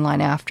is waiting in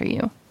line after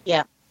you.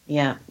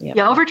 Yeah.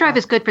 Overdrive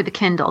is good for the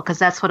Kindle because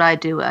that's what I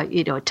do.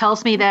 It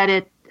tells me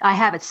that I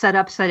have it set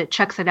up so that it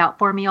checks it out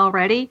for me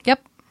already. Yep.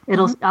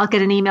 I'll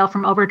get an email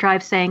from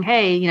Overdrive saying,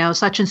 hey,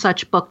 such and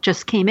such book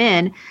just came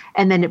in,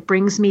 and then it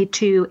brings me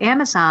to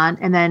Amazon,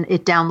 and then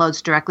it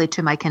downloads directly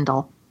to my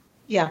Kindle.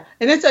 Yeah,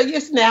 and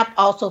it's an app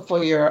also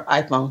for your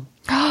iPhone.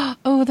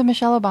 Oh, the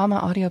Michelle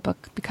Obama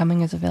audiobook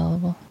Becoming is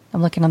available.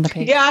 I'm looking on the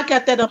page. Yeah, I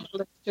got that on the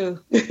list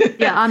too.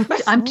 Yeah, I'm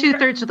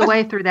 2/3 of the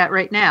way through that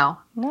right now.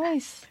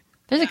 Nice.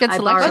 There's a good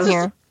selection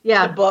here.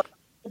 Yeah, book.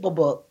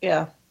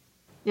 Yeah.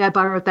 Yeah, I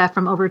borrowed that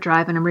from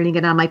Overdrive, and I'm reading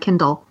it on my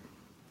Kindle.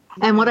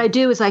 And what I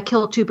do is I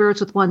kill two birds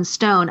with one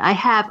stone.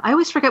 I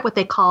always forget what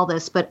they call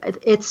this, but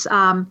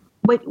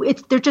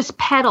they're just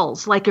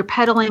pedals, like you're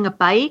pedaling a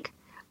bike,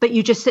 but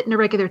you just sit in a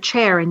regular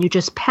chair and you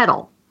just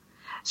pedal.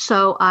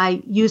 So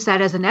I use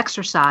that as an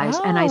exercise,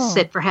 and I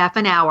sit for half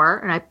an hour,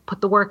 and I put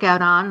the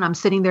workout on, and I'm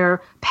sitting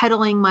there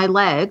pedaling my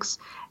legs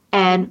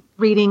and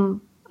reading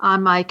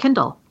on my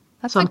Kindle.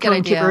 That's so I'm a good killing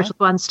idea. two birds with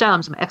one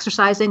stone. So I'm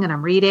exercising and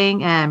I'm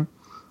reading, and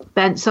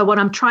then so what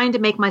I'm trying to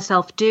make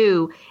myself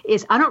do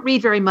is I don't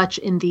read very much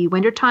in the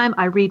wintertime.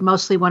 I read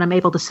mostly when I'm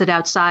able to sit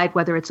outside,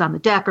 whether it's on the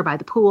deck or by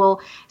the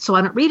pool. So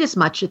I don't read as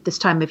much at this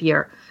time of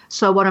year.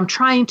 So what I'm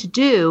trying to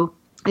do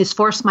is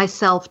force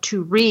myself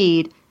to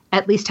read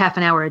at least half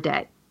an hour a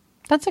day.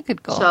 That's a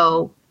good goal.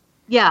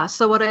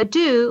 So what I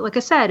do, like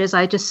I said, is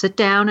I just sit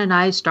down and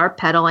I start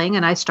pedaling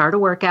and I start a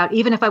workout.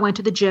 Even if I went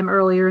to the gym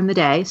earlier in the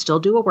day, still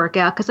do a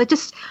workout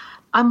because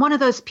I'm one of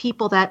those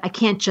people that I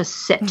can't just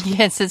sit. You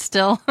can't sit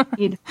still.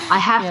 I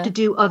have to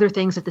do other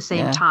things at the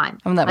same time.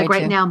 I'm that way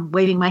right too. now, I'm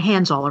waving my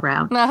hands all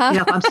around.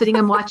 If I'm sitting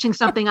and watching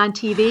something on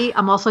TV,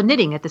 I'm also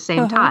knitting at the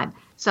same time.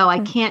 So I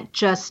can't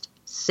just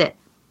sit.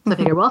 So I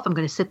figure, well, if I'm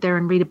going to sit there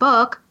and read a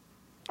book,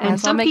 and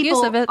some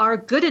people are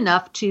good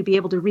enough to be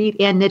able to read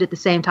and knit at the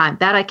same time.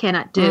 That I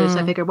cannot do. So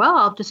I figure, well,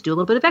 I'll just do a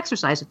little bit of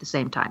exercise at the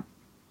same time.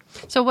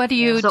 So what do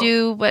you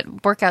do?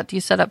 What workout do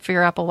you set up for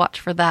your Apple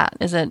Watch for that?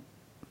 Is it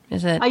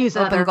I use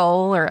Open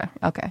Goal or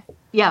okay?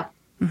 Yeah.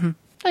 Mm-hmm.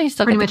 Oh, you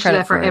still pretty get the much credit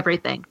do that for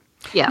everything.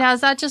 Yeah. Now, is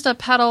that just a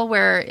pedal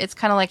where it's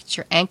kind of like it's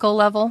your ankle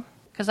level?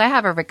 Because I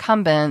have a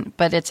recumbent,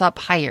 but it's up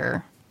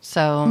higher.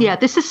 So yeah,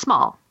 this is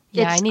small.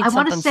 Yeah, I need something smaller.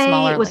 I want to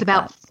say it was like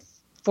about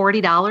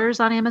 $40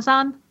 on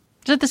Amazon.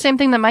 Is it the same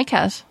thing that Mike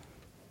has?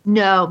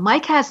 No,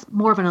 Mike has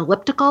more of an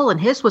elliptical,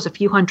 and his was a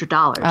few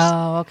 $100s.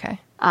 Oh, okay.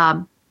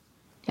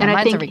 And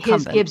I think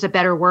his gives a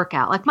better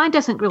workout. Like mine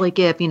doesn't really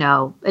give,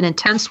 an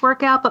intense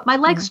workout, but my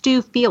legs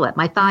do feel it.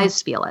 My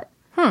thighs feel it.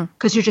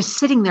 Because you're just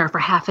sitting there for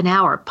half an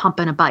hour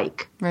pumping a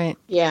bike. Right.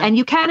 Yeah. And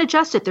you can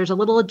adjust it. There's a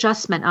little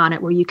adjustment on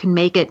it where you can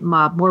make it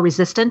more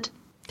resistant.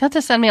 You have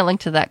to send me a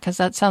link to that because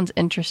that sounds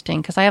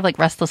interesting because I have like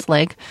restless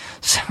leg.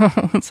 So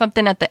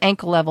something at the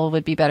ankle level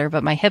would be better,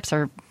 but my hips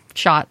are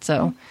shot.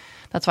 So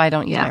that's why I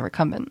don't use my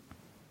recumbent.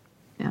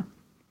 Yeah.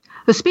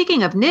 So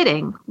speaking of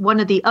knitting, one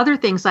of the other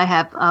things I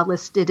have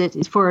listed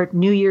it for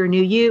New Year,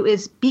 New You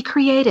is be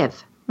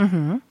creative.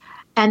 Mm-hmm.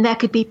 And that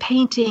could be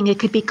painting, it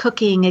could be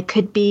cooking, it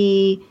could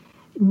be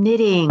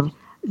knitting.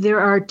 There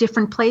are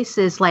different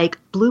places like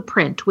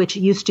Blueprint, which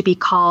used to be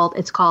called,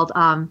 it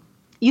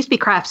used to be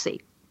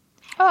Craftsy.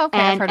 Oh, okay,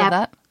 I've heard of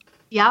that.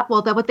 Yeah,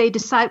 well, what they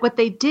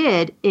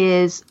did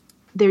is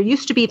there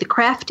used to be the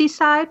crafty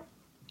side,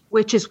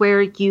 which is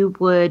where you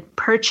would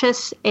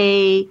purchase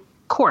a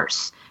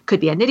course. Could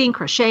be a knitting,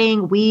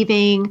 crocheting,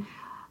 weaving,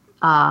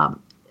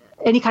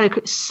 any kind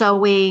of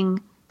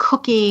sewing,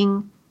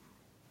 cooking,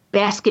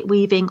 basket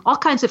weaving, all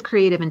kinds of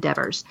creative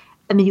endeavors.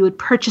 And then you would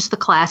purchase the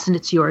class and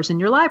it's yours in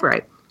your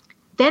library.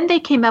 Then they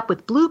came up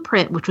with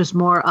Blueprint, which was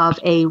more of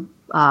a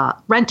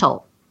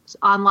rental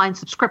online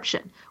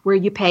subscription where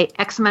you pay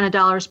X amount of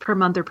dollars per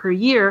month or per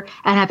year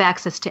and have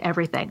access to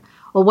everything.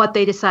 Well, what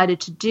they decided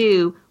to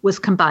do was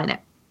combine it.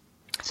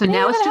 So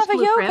now it's just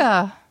Blueprint.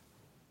 Yoga.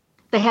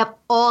 They have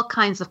all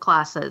kinds of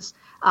classes.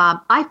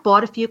 I've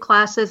bought a few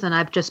classes and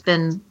I've just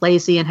been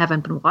lazy and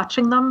haven't been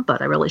watching them,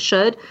 but I really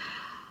should.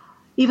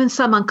 Even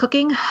some on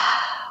cooking,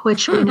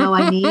 which we know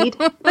I need.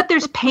 But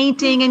there's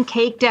painting and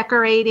cake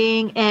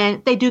decorating,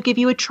 and they do give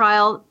you a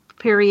trial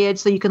period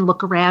so you can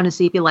look around and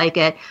see if you like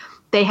it.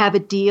 They have a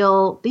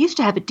deal. They used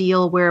to have a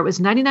deal where it was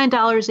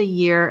 $99 a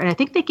year, and I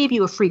think they gave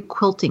you a free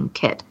quilting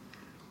kit.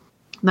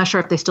 I'm not sure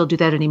if they still do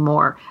that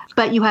anymore.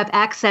 But you have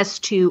access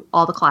to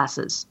all the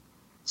classes.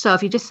 So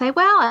if you just say,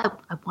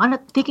 well,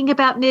 thinking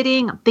about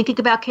knitting, I'm thinking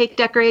about cake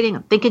decorating,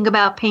 I'm thinking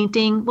about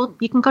painting, well,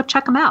 you can go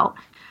check them out.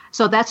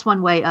 So that's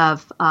one way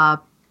of,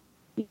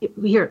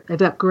 here, I've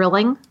got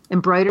grilling,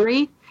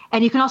 embroidery,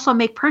 and you can also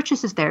make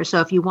purchases there. So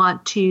if you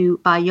want to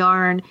buy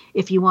yarn,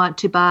 if you want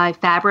to buy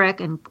fabric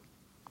and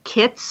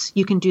kits,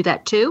 you can do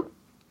that too.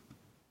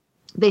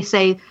 They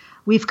say,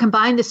 we've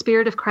combined the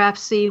spirit of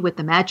Craftsy with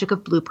the magic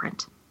of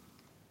Blueprint.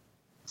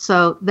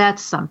 So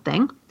that's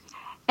something.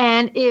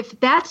 And if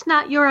that's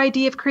not your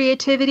idea of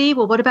creativity,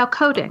 well, what about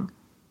coding?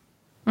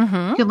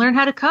 Mm-hmm. You can learn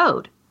how to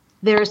code.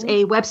 There's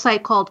a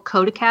website called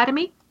Code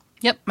Academy.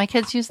 Yep, my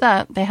kids use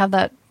that. They have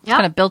that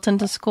kind of built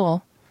into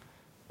school.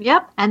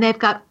 Yep, and they've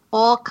got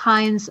all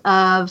kinds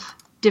of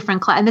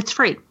different classes, and it's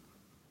free.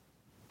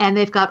 And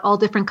they've got all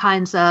different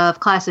kinds of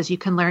classes. You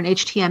can learn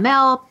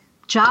HTML,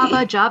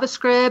 Java,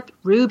 JavaScript,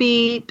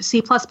 Ruby,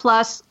 C++,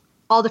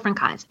 all different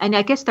kinds. And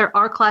I guess there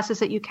are classes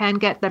that you can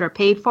get that are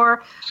paid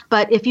for.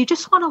 But if you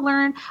just want to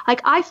learn,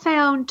 like I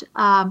found,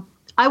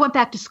 I went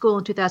back to school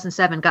in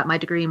 2007, got my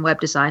degree in web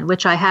design,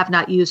 which I have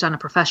not used on a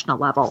professional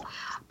level.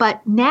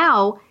 But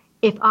now,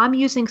 if I'm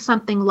using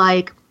something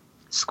like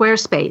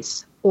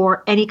Squarespace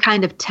or any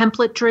kind of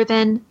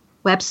template-driven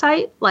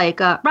website like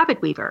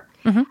Rabbit Weaver,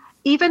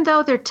 even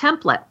though they're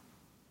template,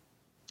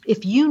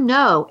 if you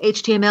know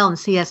HTML and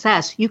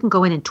CSS, you can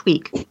go in and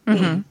tweak.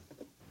 Mm-hmm.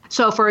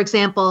 So, for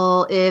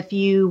example, if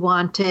you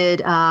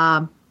wanted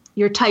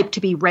your type to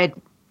be red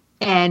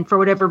and for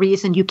whatever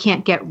reason you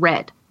can't get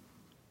red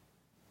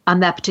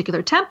on that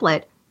particular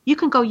template, you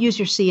can go use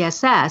your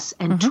CSS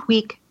and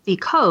tweak the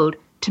code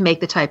to make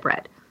the type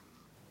red.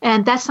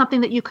 And that's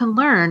something that you can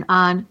learn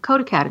on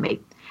Code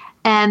Academy.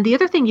 And the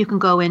other thing you can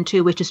go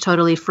into, which is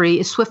totally free,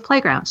 is Swift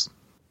Playgrounds.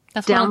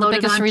 That's one of the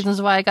biggest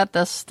reasons why I got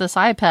this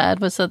iPad,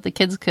 was so that the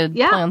kids could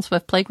play on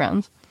Swift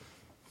Playgrounds.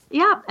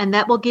 Yeah, and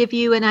that will give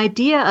you an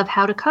idea of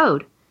how to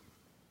code.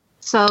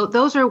 So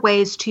those are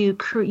ways to,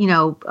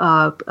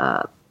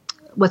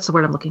 what's the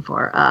word I'm looking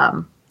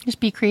for? Just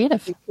be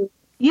creative.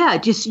 Yeah,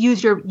 just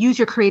use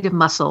your creative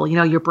muscle,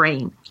 your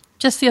brain.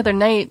 Just the other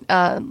night,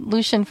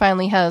 Lucian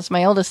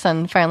my oldest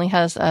son finally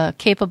has a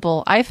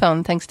capable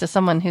iPhone thanks to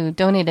someone who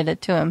donated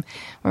it to him.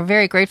 We're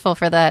very grateful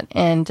for that.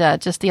 And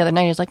just the other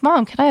night, he was like,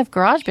 Mom, can I have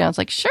GarageBand? I was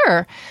like,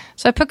 sure.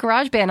 So I put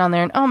GarageBand on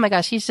there, and oh my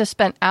gosh, he's just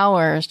spent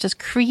hours just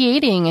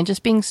creating and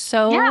just being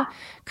so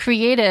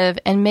creative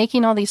and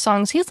making all these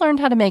songs. He's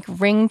learned how to make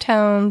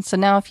ringtones. So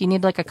now if you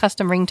need like a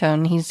custom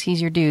ringtone, he's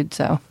your dude.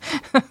 So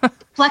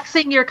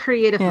flexing your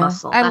creative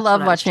muscle. I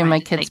love watching my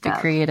kids be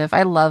creative.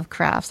 I love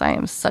crafts. I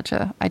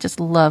just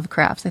love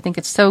crafts. I think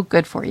it's so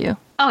good for you.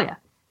 Oh yeah.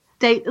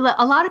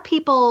 A lot of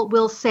people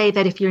will say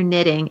that if you're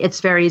knitting,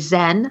 it's very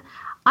zen.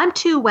 I'm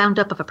too wound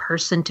up of a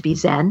person to be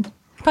zen.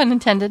 Pun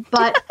intended.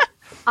 But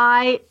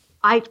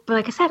but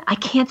like I said, I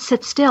can't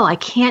sit still. I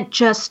can't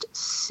just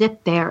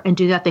sit there and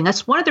do that thing.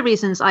 That's one of the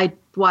reasons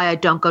why I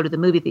don't go to the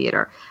movie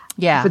theater.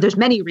 Yeah. There's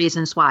many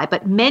reasons why,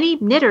 but many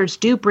knitters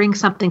do bring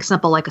something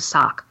simple like a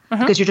sock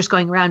because you're just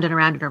going around and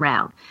around and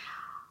around.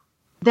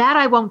 That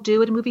I won't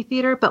do at a movie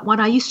theater, but when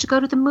I used to go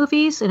to the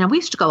movies, and we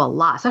used to go a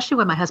lot, especially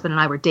when my husband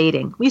and I were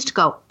dating, we used to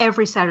go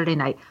every Saturday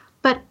night,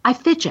 but I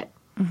fidget.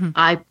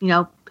 I,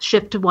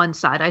 shift to one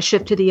side. I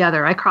shift to the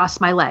other. I cross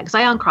my legs.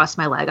 I uncross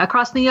my leg. I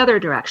cross in the other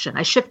direction.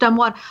 I shift on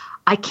one.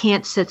 I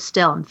can't sit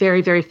still. I'm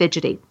very, very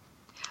fidgety.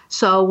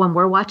 So when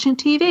we're watching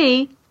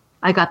TV,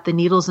 I got the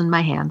needles in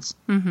my hands.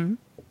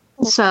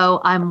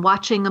 So I'm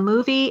watching a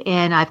movie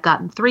and I've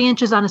gotten 3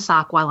 inches on a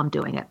sock while I'm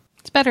doing it.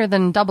 It's better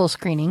than double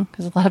screening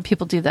because a lot of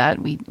people do that.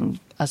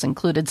 Us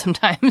included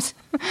sometimes.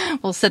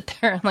 We'll sit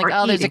there and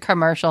like, there's a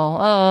commercial.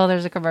 Oh,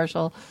 there's a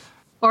commercial.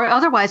 Or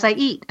otherwise I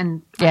eat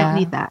and I don't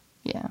need that.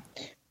 Yeah.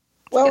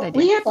 Well,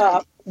 we have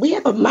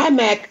a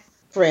MyMac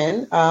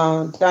friend,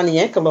 Donnie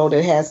Ankelo,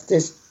 that has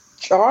this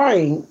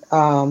jarring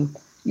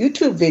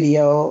YouTube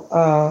video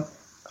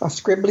called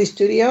Scribbly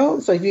Studio.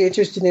 So if you're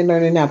interested in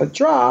learning how to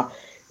draw,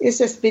 it's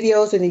just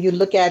videos, and then you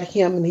look at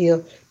him, and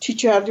he'll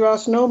teach you how to draw a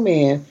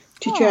snowman,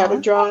 teach you how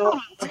to draw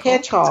a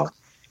hedgehog.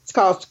 It's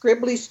called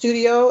Scribbly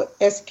Studio,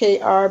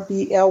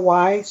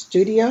 Skrbly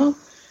Studio.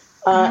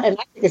 And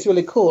I think it's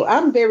really cool.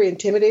 I'm very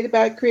intimidated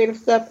by creative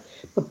stuff,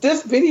 but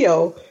this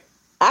video,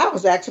 I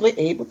was actually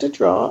able to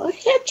draw a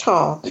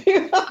hedgehog.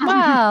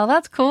 Wow,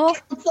 that's cool.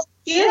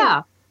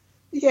 Yeah.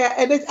 Yeah,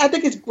 and I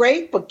think it's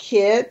great for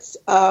kids.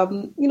 There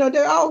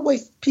are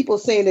always people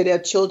saying that their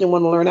children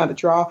want to learn how to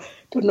draw,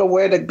 don't know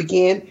where to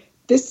begin.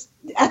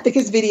 I think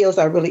his videos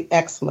are really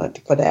excellent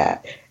for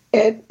that.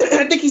 And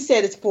I think he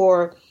said it's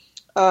for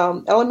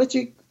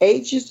elementary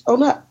ages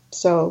on up.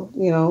 So,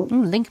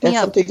 link me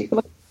up. Something you can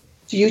look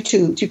to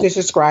YouTube. You can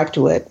subscribe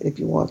to it if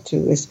you want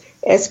to. It's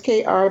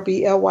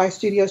Skrbly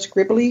Studio,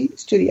 Scribbly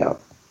Studio.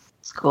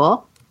 It's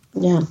cool.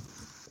 Yeah.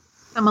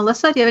 So,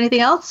 Melissa, do you have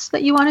anything else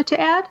that you wanted to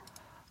add?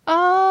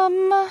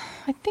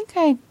 I think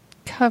I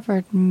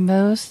covered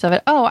most of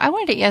it. Oh, I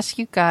wanted to ask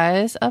you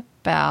guys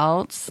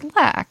about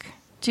Slack.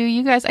 Do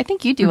you guys, I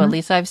think you do,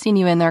 Elisa. I've seen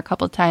you in there a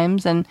couple of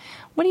times. And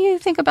what do you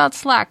think about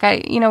Slack?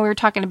 We were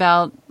talking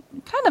about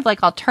kind of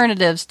like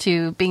alternatives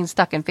to being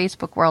stuck in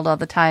Facebook world all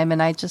the time.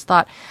 And I just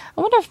thought,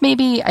 I wonder if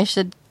maybe I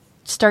should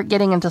start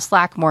getting into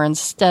Slack more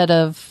instead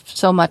of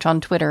so much on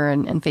Twitter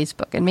and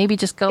Facebook, and maybe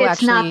just go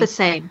It's not the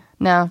same.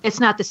 No. It's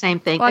not the same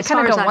thing. Well, I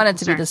kind of don't want it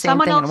to be the same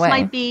Someone thing in a way.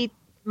 Someone else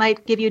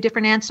might give you a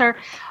different answer.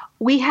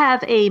 We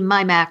have a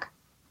MyMac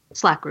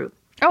Slack group.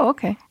 Oh,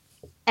 okay.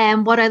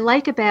 And what I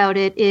like about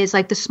it is,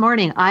 like this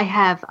morning, I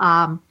have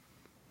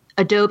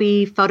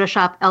Adobe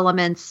Photoshop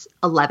Elements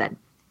 11,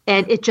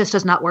 and it just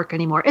does not work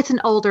anymore. It's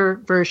an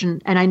older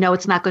version, and I know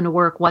it's not going to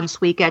work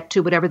once we get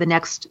to whatever the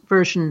next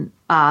version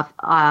of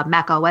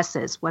Mac OS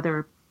is. What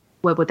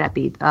would that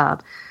be?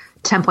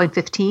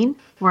 10.15?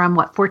 We're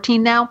on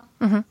 14 now?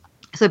 Mm-hmm.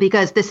 So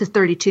because this is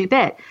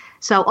 32-bit.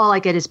 So all I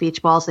get is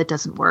beach balls. It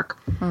doesn't work.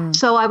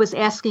 So I was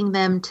asking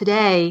them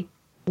today,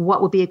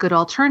 what would be a good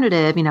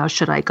alternative?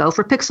 Should I go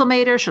for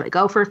Pixelmator? Should I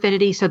go for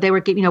Affinity? So they were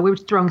giving, we were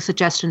throwing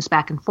suggestions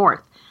back and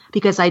forth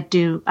because I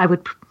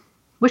would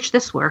wish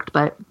this worked,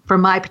 but for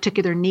my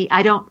particular need,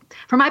 I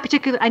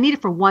need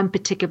it for one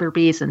particular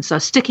reason. So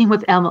sticking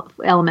with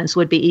Elements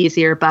would be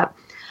easier, but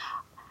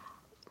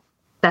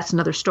that's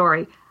another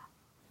story.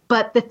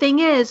 But the thing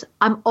is,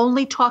 I'm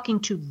only talking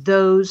to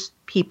those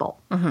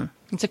people. Mm-hmm.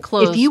 It's a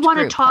closed If you want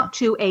group, to talk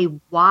to a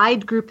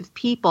wide group of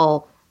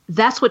people,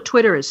 that's what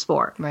Twitter is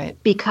for. Right.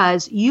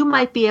 Because you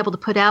might be able to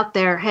put out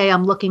there, hey,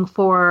 I'm looking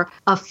for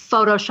a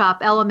Photoshop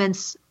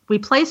Elements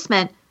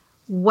replacement.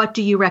 What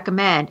do you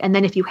recommend? And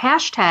then if you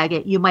hashtag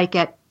it, you might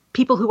get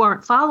people who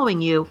aren't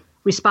following you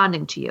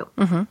responding to you.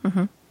 Mm-hmm,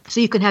 mm-hmm. So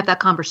you can have that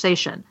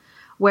conversation.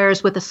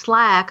 Whereas with a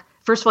Slack,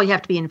 first of all, you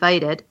have to be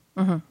invited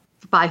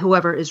by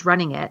whoever is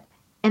running it.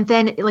 And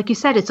then, like you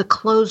said, it's a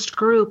closed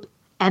group.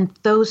 And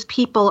those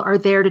people are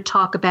there to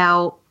talk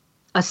about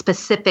a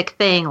specific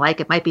thing,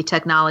 like it might be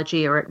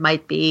technology, or it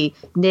might be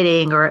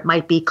knitting, or it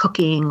might be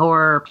cooking,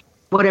 or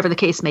whatever the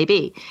case may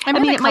be. I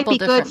mean, it might be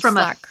good from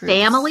a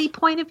family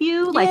point of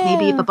view, like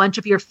maybe if a bunch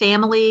of your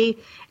family,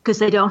 because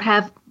they don't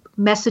have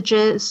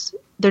messages,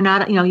 they're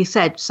not, you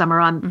said some are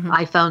on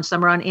iPhone,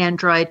 some are on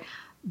Android.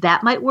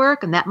 That might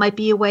work, and that might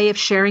be a way of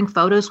sharing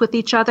photos with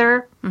each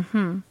other.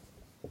 Mm-hmm.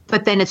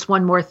 But then it's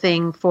one more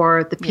thing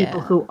for the people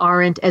who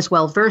aren't as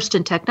well versed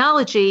in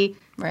technology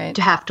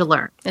to have to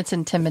learn. It's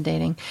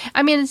intimidating.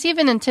 I mean, it's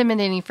even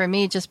intimidating for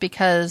me just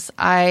because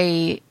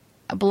I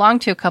belong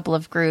to a couple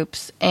of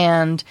groups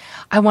and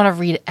I want to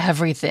read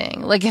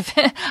everything. Like if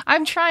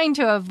I'm trying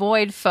to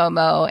avoid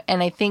FOMO,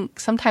 and I think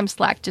sometimes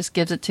Slack just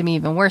gives it to me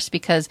even worse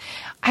because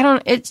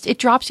it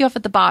drops you off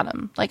at the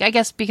bottom. Like I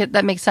guess because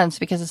that makes sense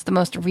because it's the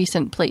most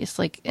recent place.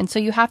 And so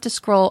you have to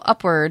scroll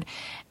upward,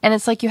 and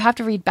it's like you have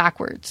to read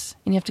backwards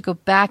and you have to go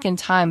back in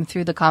time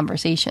through the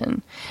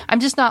conversation.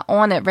 I'm just not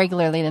on it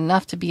regularly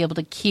enough to be able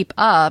to keep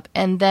up.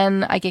 And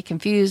then I get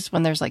confused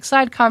when there's like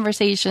side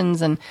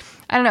conversations, and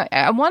I don't know.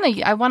 I want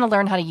to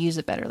learn how to use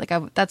it better.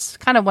 That's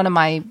kind of one of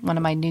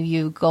my new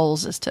you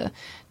goals is to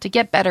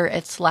get better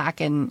at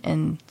Slack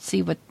and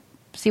see what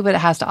it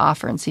has to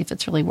offer and see if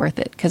it's really worth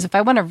it. Because if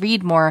I want to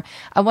read more,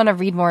 I want to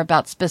read more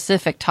about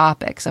specific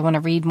topics. I want to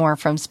read more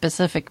from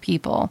specific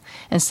people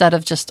instead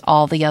of just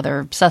all the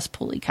other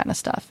cesspool-y kind of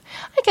stuff.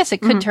 I guess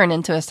it could turn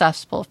into a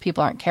cesspool if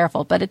people aren't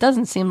careful, but it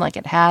doesn't seem like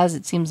it has.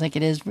 It seems like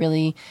it is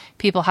really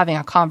people having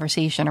a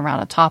conversation around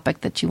a topic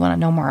that you want to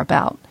know more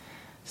about.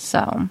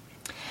 So...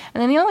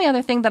 And then the only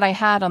other thing that I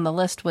had on the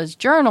list was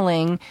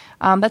journaling.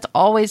 That's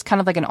always kind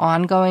of like an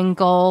ongoing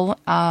goal.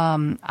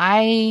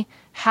 I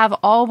have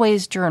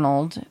always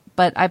journaled,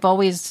 but I've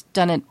always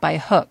done it by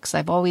hooks.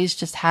 I've always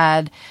just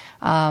had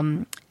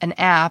an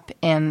app,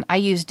 and I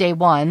use Day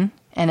One,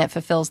 and it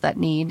fulfills that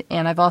need.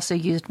 And I've also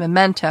used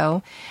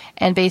Memento,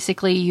 and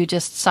basically you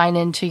just sign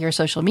into your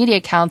social media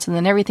accounts, and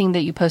then everything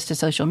that you post to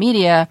social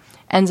media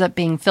ends up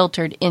being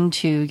filtered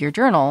into your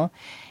journal.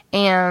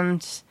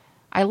 And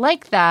I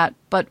like that,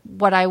 but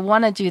what I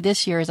want to do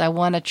this year is I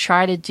want to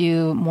try to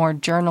do more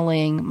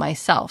journaling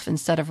myself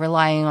instead of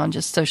relying on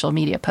just social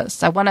media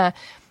posts.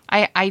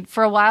 I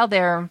for a while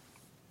there,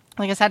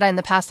 like I said, in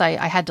the past, I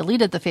had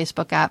deleted the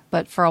Facebook app,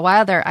 but for a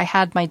while there, I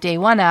had my Day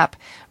One app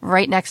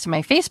right next to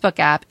my Facebook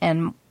app.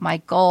 And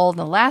my goal in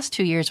the last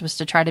 2 years was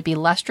to try to be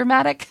less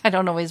dramatic. I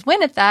don't always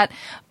win at that,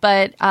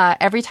 but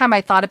every time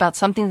I thought about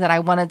something that I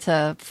wanted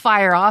to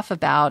fire off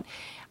about,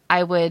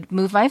 I would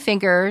move my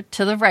finger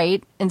to the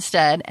right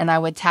instead, and I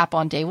would tap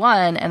on Day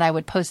One, and I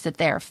would post it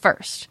there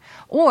first.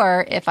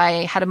 Or if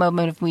I had a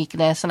moment of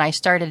weakness and I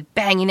started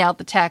banging out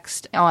the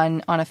text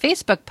on a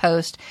Facebook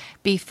post,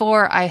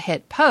 before I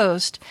hit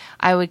post,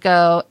 I would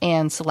go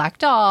and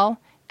select all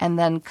and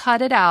then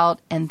cut it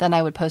out, and then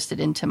I would post it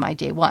into my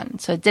Day One.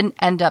 So it didn't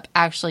end up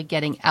actually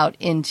getting out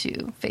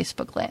into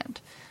Facebook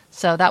land.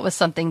 So that was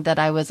something that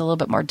I was a little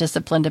bit more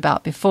disciplined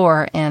about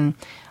before, and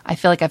I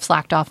feel like I've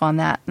slacked off on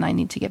that, and I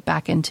need to get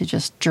back into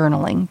just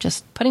journaling,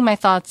 just putting my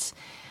thoughts,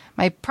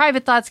 my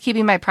private thoughts,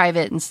 keeping my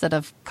private instead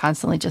of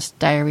constantly just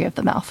diarrhea of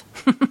the mouth.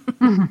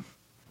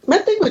 My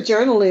thing with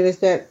journaling is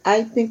that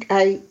I think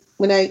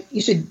when I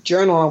used to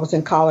journal, I was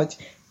in college,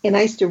 and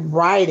I used to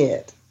write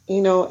it,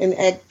 and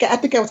I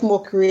think I was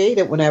more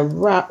creative when I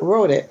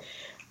wrote it.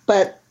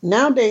 But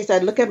nowadays, I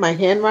look at my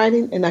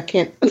handwriting and I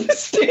can't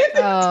understand it.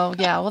 Oh,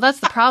 yeah. Well, that's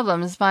the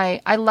problem.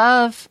 I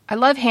love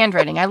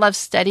handwriting. I love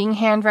studying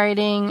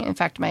handwriting. In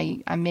fact,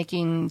 I'm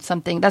making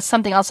something. That's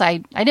something else I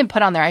didn't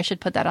put on there. I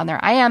should put that on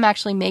there. I am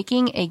actually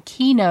making a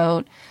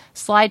Keynote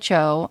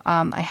slideshow.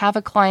 I have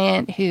a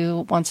client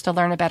who wants to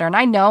learn it better, and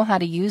I know how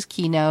to use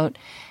Keynote,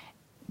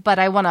 but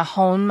I want to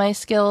hone my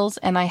skills,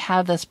 and I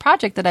have this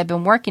project that I've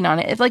been working on.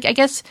 It's like, I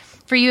guess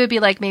for you, it'd be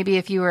like maybe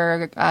if you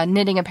were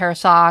knitting a pair of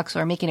socks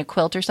or making a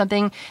quilt or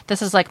something.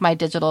 This is like my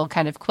digital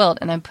kind of quilt,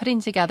 and I'm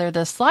putting together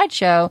this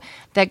slideshow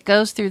that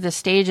goes through the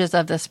stages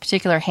of this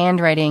particular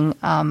handwriting.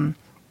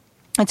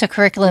 It's a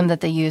curriculum that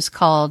they use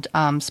called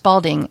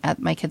Spalding at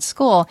my kid's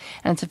school,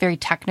 and it's a very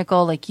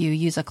technical, like you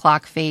use a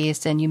clock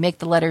face and you make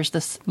the letters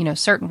this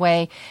certain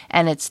way,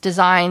 and it's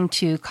designed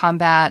to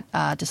combat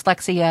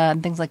dyslexia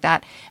and things like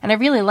that. And I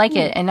really like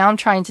it, and now I'm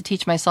trying to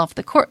teach myself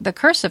the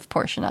cursive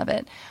portion of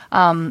it.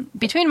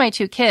 Between my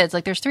two kids,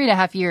 like there's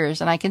 3.5 years,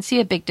 and I can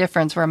see a big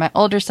difference where my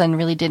older son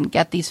really didn't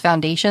get these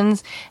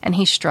foundations, and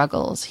he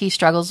struggles. He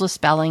struggles with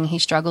spelling. He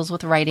struggles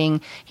with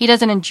writing. He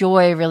doesn't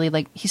enjoy really,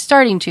 like, he's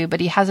starting to, but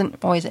he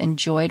hasn't always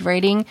enjoyed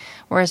writing.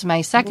 Whereas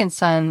my second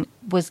son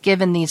was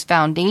given these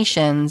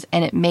foundations,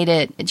 and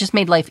it just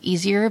made life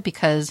easier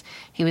because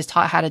he was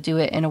taught how to do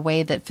it in a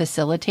way that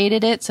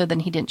facilitated it, so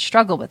then he didn't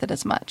struggle with it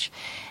as much.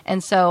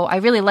 And so I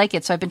really like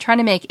it. So I've been trying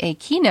to make a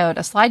keynote,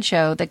 a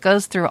slideshow that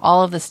goes through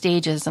all of the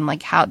stages and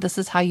like how this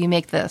is how you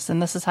make this,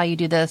 and this is how you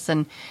do this,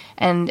 and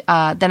then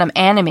I'm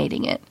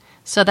animating it.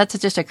 So that's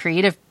just a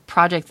creative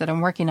project that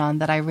I'm working on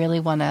that I really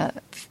want to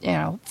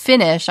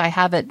finish. I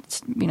have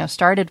it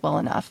started well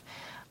enough,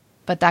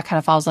 but that kind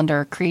of falls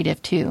under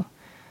creative too.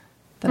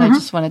 That I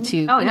just wanted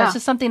to, it's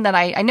just something that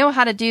I know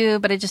how to do,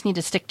 but I just need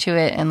to stick to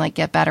it and like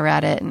get better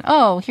at it. And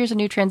here's a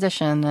new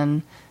transition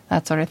and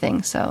that sort of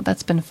thing. So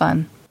that's been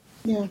fun.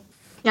 Yeah.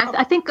 Yeah,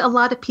 I think a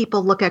lot of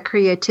people look at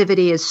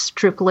creativity as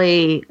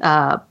strictly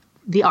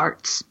the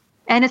arts.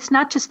 And it's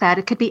not just that.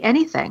 It could be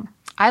anything.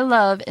 I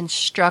love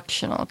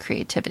instructional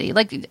creativity.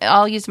 Like,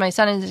 I'll use my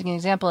son as an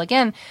example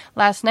again.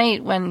 Last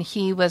night when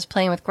he was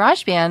playing with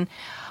GarageBand,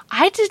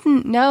 I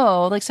didn't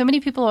know, like so many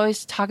people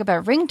always talk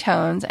about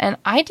ringtones, and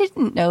I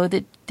didn't know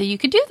that you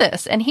could do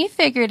this. And he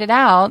figured it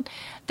out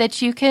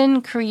that you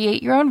can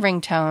create your own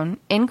ringtone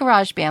in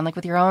GarageBand, like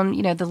with your own,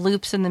 the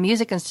loops and the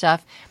music and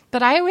stuff.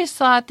 But I always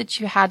thought that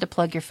you had to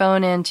plug your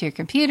phone into your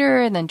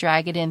computer and then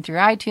drag it in through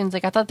iTunes.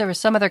 Like I thought there was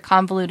some other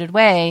convoluted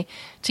way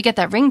to get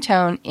that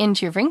ringtone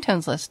into your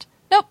ringtones list.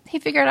 Nope, he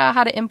figured out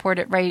how to import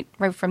it right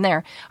from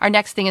there. Our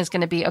next thing is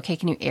going to be, okay,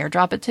 can you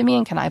airdrop it to me,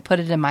 and can I put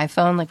it in my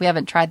phone? Like we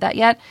haven't tried that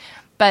yet.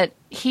 But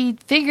he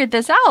figured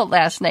this out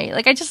last night.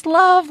 Like, I just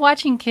love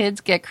watching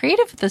kids get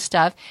creative with this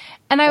stuff.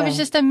 And I was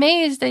just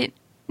amazed that,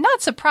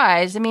 not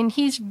surprised. I mean,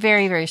 he's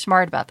very, very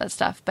smart about that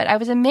stuff. But I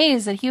was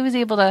amazed that he was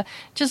able to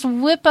just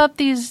whip up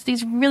these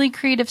really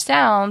creative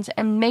sounds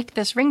and make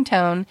this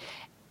ringtone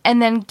and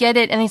then get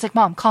it. And he's like,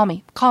 Mom, call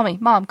me,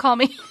 Mom, call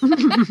me.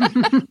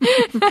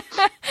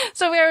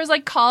 So I was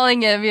like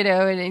calling him,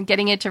 and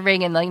getting it to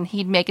ring, and like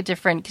he'd make a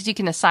different, because you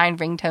can assign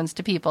ringtones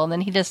to people, and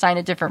then he'd assign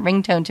a different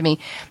ringtone to me.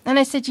 And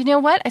I said, you know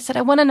what? I said,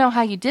 I want to know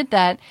how you did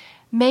that.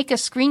 Make a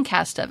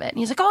screencast of it. And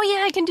he's like, oh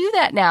yeah, I can do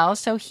that now.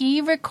 So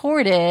he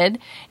recorded,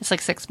 it's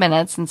like 6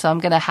 minutes. And so I'm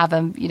going to have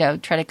him,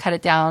 try to cut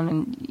it down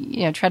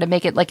and, try to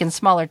make it like in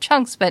smaller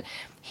chunks. But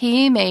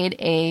he made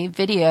a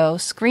video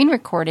screen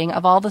recording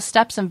of all the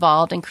steps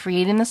involved in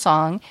creating the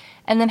song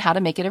and then how to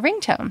make it a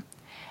ringtone.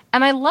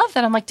 And I love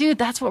that. I'm like, dude,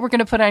 that's what we're going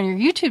to put on your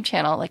YouTube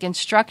channel, like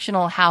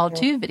instructional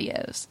how-to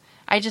videos.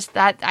 I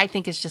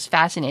think it's just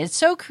fascinating. It's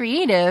so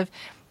creative,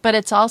 but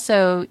it's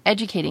also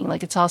educating.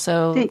 Like it's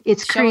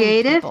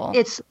creative, people.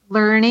 It's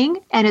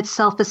learning, and it's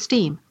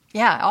self-esteem.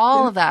 Yeah,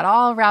 all of that,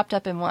 all wrapped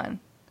up in one.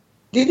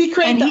 Did he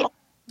create?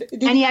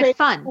 He had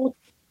fun.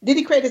 Did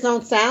he create his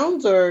own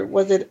sounds, or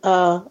was it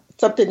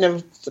something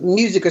of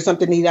music or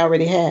something he'd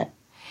already had?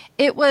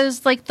 It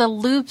was like the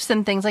loops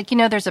and things, like,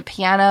 there's a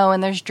piano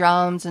and there's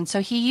drums. And so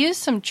he used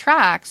some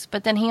tracks,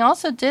 but then he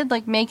also did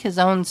like make his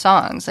own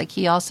songs. Like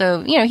he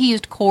also, he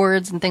used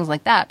chords and things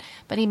like that,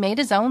 but he made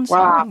his own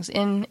songs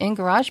in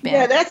GarageBand.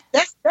 Yeah,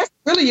 that's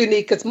really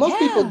unique, because most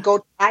people go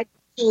to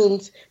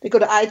iTunes. They go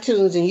to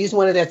iTunes and use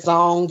one of their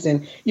songs,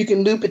 and you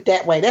can loop it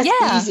that way. That's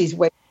the easiest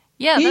way.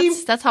 Yeah,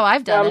 that's how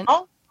I've done it.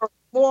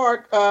 More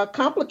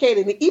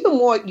complicated and even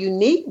more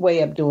unique way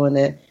of doing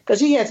it,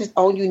 because he has his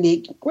own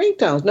unique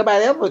ringtones.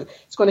 Nobody ever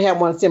is going to have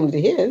one similar to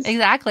his.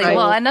 Exactly. Right?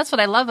 Well, and that's what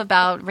I love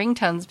about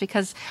ringtones,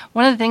 because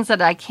one of the things that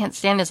I can't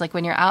stand is like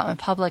when you're out in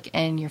public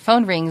and your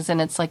phone rings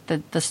and it's like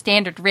the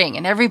standard ring,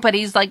 and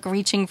everybody's like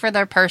reaching for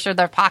their purse or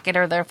their pocket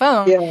or their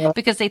phone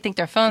because they think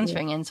their phone's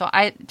ringing. So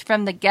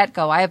from the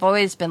get-go, I have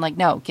always been like,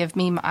 no, give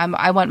me,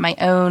 I want my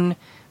own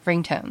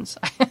ringtones.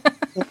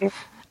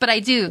 But I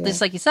do,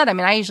 just like you said,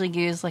 I usually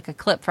use like a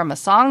clip from a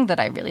song that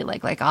I really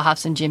like. Like I'll have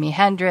some Jimi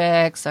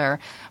Hendrix, or,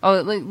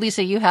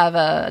 Lisa, you have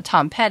a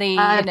Tom Petty.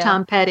 I have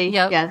Tom Petty.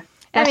 Yep. Yeah.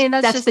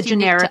 That's just the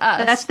generic. to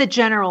us. That's the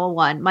general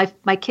one.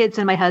 My kids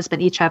and my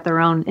husband each have their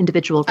own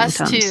individual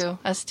ringtones.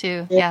 Us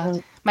too. Yeah.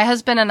 My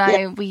husband and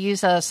I, we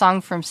use a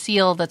song from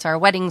Seal that's our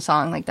wedding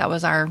song. Like that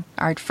was our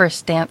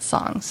first dance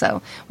song.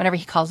 So whenever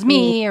he calls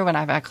me or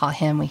whenever I call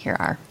him, we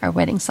hear our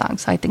wedding song.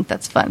 So I think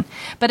that's fun.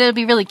 But it'll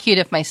be really cute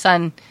if my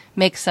son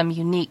makes some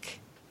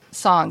unique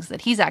songs that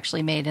he's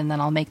actually made, and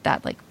then I'll make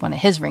that like one of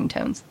his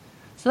ringtones.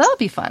 So that'll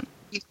be fun.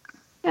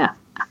 Yeah.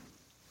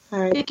 All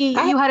right. Vicki,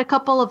 you had a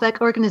couple of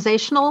like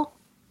organizational.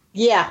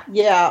 Yeah.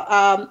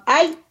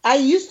 I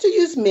used to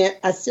use Mint.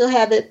 I still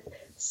have it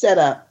set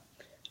up.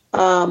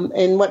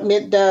 And what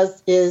Mint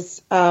does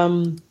is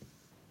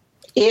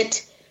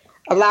it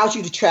allows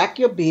you to track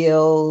your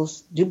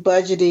bills, do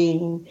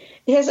budgeting.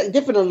 It has a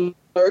different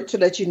alert to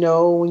let you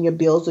know when your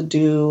bills are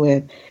due,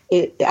 and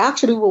it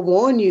actually will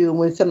warn you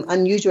when some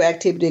unusual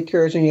activity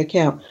occurs on your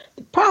account.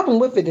 The problem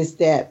with it is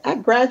that I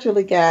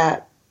gradually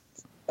got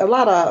a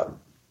lot of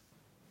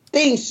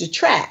things to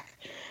track,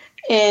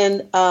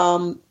 and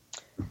I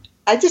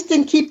just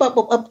didn't keep up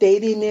with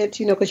updating it,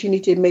 because you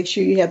need to make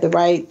sure you have the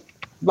right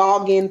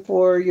login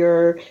for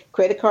your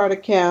credit card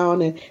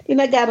account. And then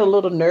I got a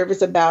little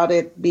nervous about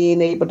it being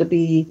able to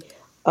be,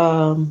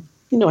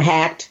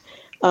 hacked.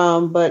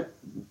 But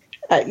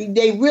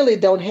they really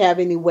don't have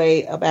any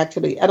way of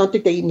actually, I don't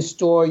think they even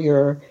store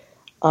your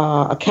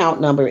account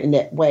number in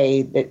that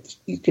way that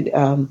you could,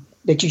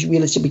 that you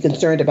really should be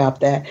concerned about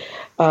that.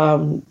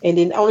 And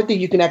then the only thing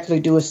you can actually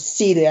do is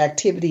see the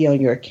activity on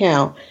your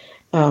account.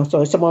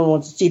 So if someone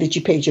wants to see that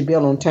you paid your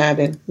bill on time,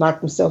 then knock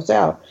themselves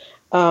out.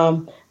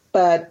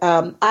 But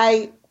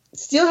I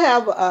still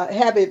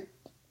have it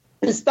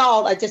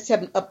installed. I just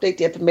haven't updated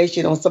the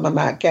information on some of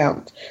my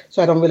accounts,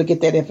 so I don't really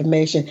get that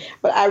information.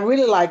 But I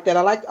really like that.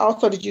 I like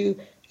also that you,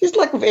 just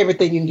like with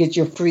everything, you can get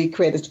your free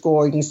credit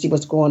score. You can see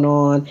what's going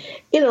on.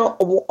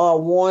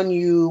 Warn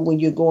you when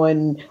you're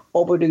going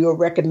over to your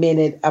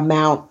recommended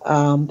amount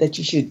that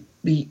you should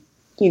be,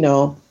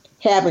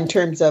 have in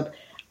terms of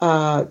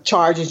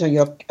charges on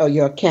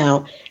your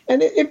account.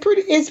 And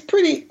it's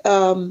pretty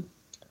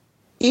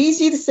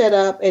easy to set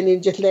up, and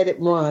then just let it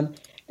run.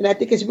 And I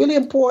think it's really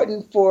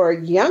important for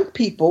young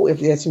people, if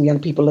there's some young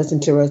people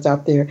listening to us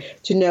out there,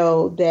 to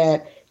know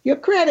that your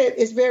credit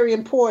is very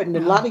important.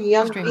 And a lot of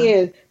young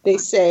men, they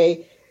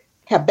say,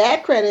 have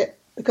bad credit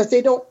because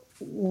they don't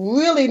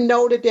really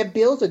know that their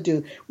bills are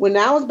due. When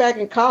I was back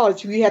in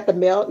college, we had to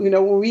mail,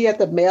 when we had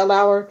to mail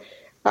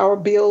our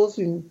bills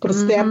and put a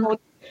stamp on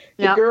it.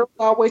 The girls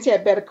always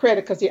had better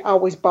credit because they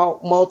always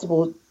bought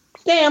multiple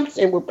stamps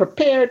and were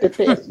prepared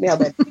to mail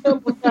that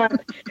bill on time.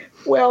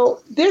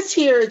 Well, this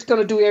here is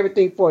going to do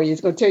everything for you. It's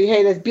going to tell you,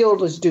 hey, that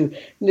bill is due.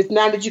 And it's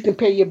now that you can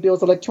pay your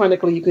bills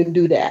electronically, you can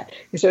do that.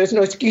 And so there's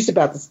no excuse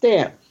about the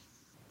stamp.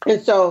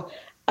 And so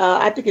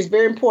I think it's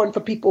very important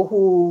for people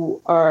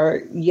who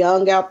are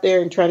young out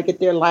there and trying to get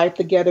their life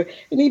together,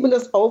 and even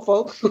us old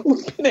folks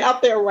who've been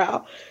out there a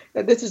while.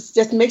 This is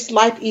just makes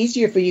life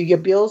easier for you. Your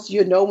bills,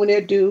 when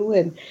they're due,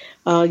 and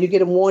you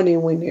get a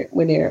warning when you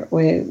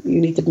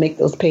need to make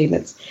those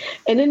payments.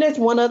 And then there's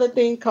one other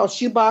thing called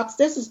Shoebox.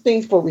 This is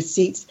things for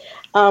receipts.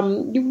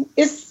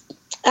 It's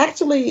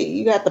actually,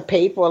 you have to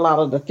pay for a lot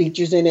of the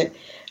features in it,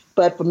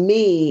 but for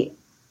me,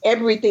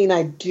 everything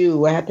I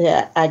do,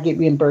 I get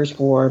reimbursed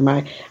for.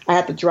 I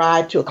have to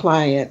drive to a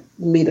client,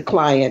 meet a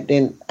client,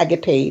 then I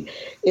get paid.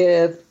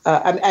 If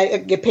I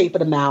get paid for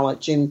the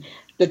mileage, and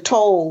the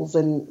tolls,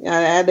 and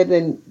I live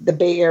in the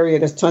Bay Area.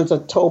 There's tons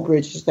of toll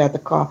bridges that have to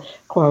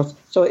cross.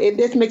 So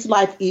this makes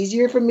life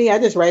easier for me. I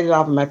just write it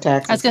off in my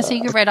taxes. I was going to say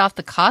you could write off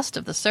the cost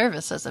of the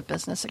service as a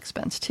business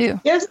expense too.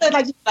 Yes,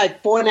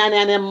 like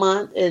 $4.99 a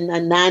month and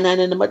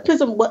 $9.99 a month.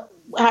 Depends on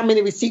how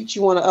many receipts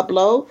you want to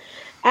upload.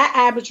 I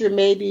average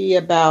maybe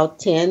about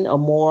 10 or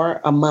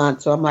more a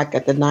month. So I'm like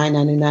at the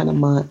 $9.99 a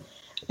month.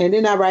 And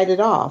then I write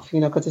it off,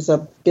 because it's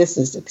a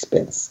business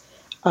expense.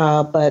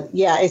 But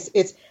yeah,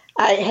 it's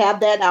I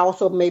have that. I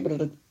also am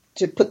able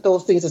to put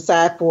those things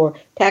aside for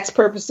tax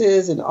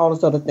purposes and all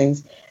those other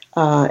things.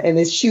 And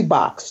it's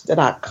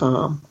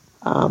shoebox.com.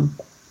 And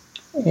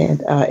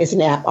it's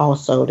an app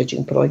also that you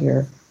can put on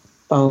your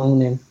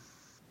phone. And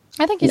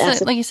I think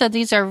like you said,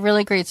 these are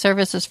really great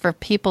services for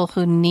people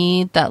who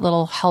need that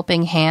little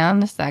helping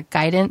hand, that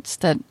guidance,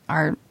 that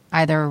are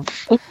either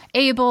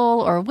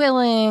able or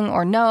willing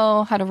or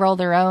know how to roll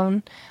their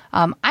own.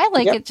 I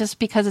like it just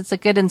because it's a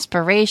good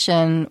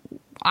inspiration.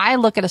 I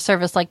look at a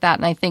service like that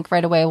and I think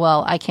right away,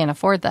 well, I can't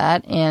afford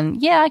that. And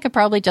yeah, I could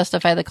probably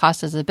justify the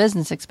cost as a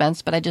business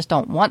expense, but I just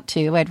don't want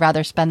to. I'd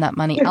rather spend that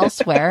money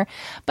elsewhere.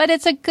 But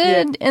it's a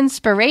good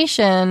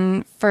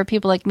inspiration for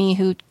people like me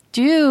who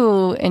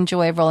do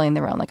enjoy rolling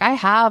their own. Like, I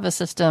have a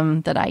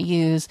system that I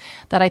use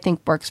that I think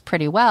works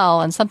pretty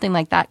well, and something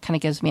like that kind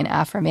of gives me an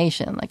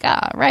affirmation. Like,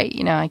 right,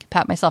 I can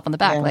pat myself on the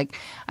back. Like,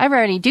 I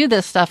already do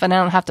this stuff and I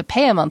don't have to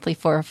pay a monthly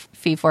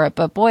fee for it.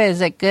 But boy, is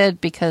it good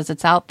because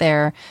it's out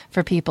there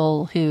for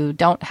people who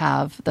don't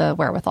have the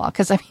wherewithal.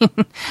 Because,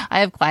 I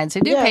have clients who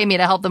do pay me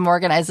to help them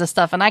organize this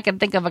stuff, and I can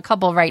think of a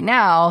couple right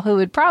now who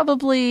would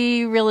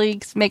probably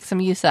really make some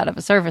use out of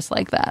a service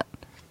like that.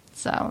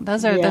 So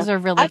those are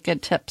really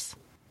good tips.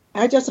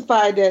 I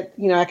justify that,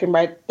 I can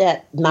write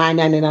that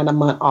 $9.99 a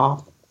month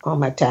off on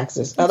my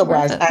taxes.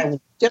 Otherwise, I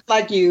would, just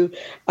like you,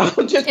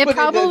 it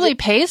probably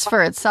pays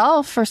for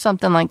itself for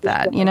something like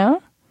that,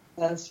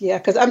 Yeah,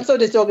 because I'm so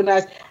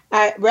disorganized.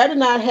 I'd rather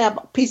not have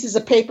pieces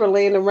of paper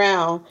laying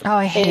around. Oh,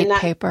 I hate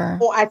paper.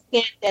 Or I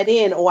scanned that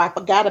in, or I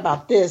forgot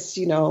about this,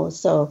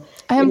 so.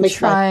 I'm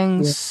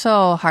trying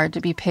so hard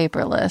to be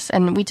paperless.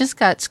 And we just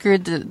got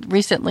screwed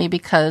recently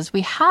because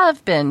we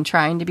have been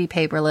trying to be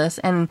paperless.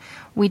 And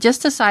we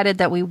just decided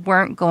that we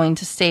weren't going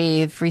to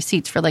save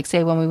receipts for, like,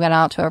 say, when we went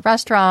out to a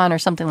restaurant or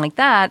something like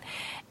that.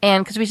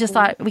 And because we just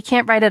thought we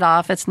can't write it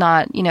off. It's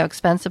not,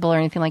 expensible or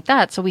anything like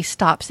that. So we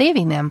stopped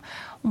saving them.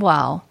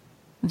 Well,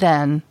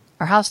 then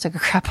our house took a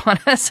crap on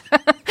us.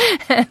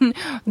 And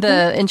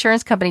the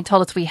insurance company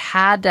told us we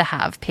had to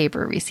have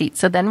paper receipts.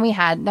 So then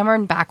we're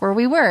back where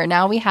we were.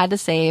 Now we had to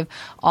save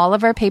all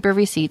of our paper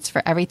receipts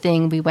for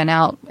everything we went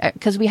out,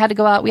 because we had to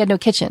go out. We had no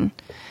kitchen.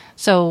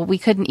 So we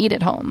couldn't eat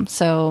at home.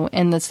 So,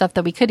 and the stuff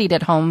that we could eat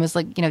at home was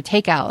like,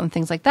 takeout and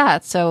things like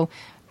that. So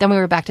then we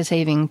were back to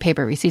saving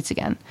paper receipts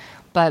again.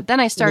 But then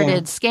I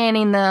started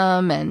scanning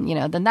them, and,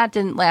 then that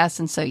didn't last.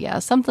 And so,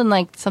 something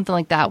like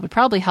that would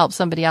probably help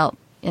somebody out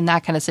in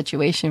that kind of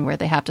situation where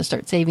they have to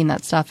start saving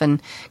that stuff.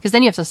 And because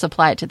then you have to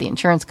supply it to the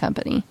insurance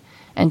company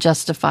and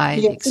justify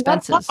the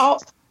expenses.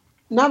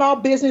 Not all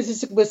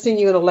businesses will send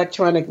you an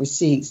electronic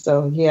receipt.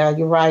 So,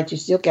 you're right. You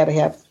still got to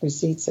have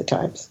receipts at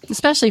times.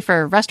 Especially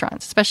for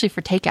restaurants, especially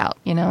for takeout,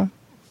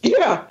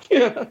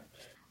 Yeah.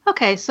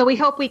 Okay, so we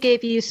hope we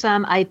gave you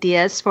some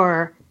ideas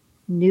for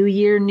New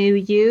Year, New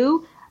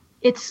You.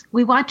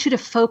 We want you to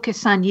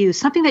focus on you,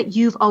 something that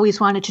you've always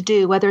wanted to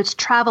do, whether it's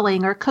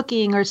traveling or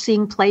cooking or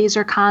seeing plays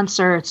or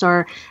concerts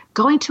or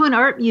going to an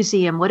art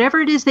museum, whatever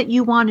it is that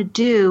you want to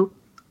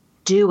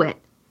do it.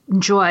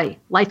 Enjoy.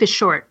 Life is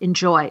short.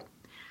 Enjoy.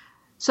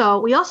 So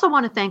we also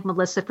want to thank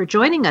Melissa for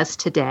joining us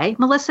today.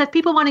 Melissa, if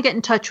people want to get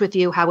in touch with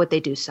you, how would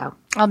they do so?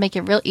 I'll make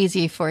it real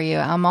easy for you.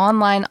 I'm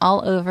online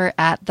all over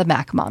at the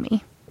Mac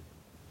Mommy.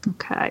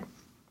 Okay.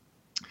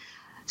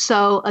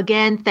 So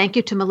again, thank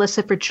you to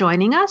Melissa for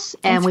joining us.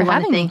 And we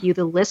want to thank you,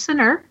 the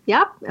listener.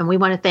 Yep. And we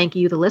want to thank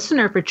you, the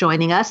listener, for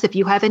joining us. If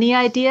you have any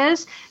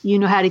ideas, you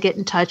know how to get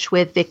in touch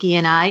with Vicki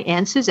and I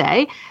and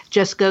Suzette.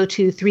 Just go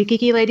to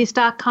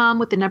 3geekyladies.com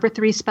with the number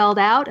 3 spelled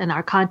out, and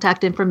our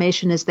contact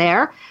information is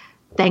there.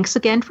 Thanks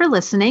again for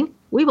listening.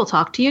 We will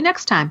talk to you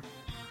next time.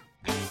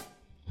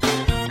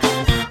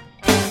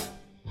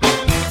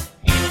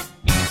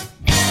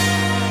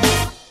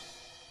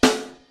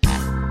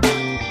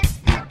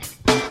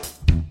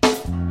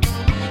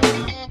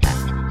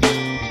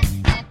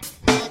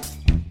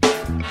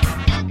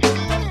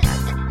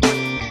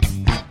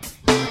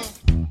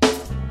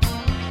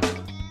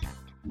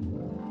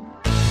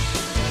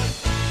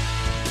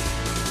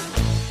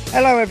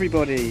 Hello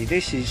everybody,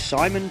 this is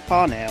Simon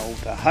Parnell,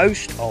 the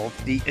host of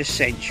the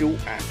Essential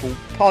Apple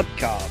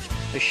Podcast,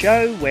 a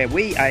show where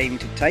we aim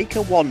to take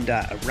a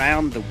wander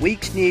around the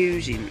week's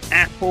news in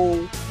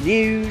Apple,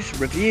 news,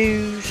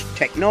 reviews,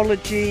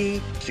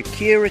 technology,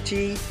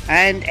 security,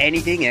 and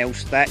anything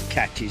else that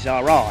catches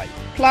our eye.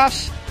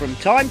 Plus, from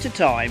time to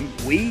time,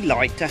 we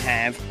like to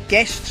have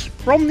guests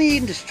from the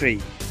industry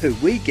who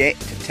we get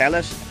to tell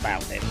us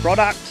about their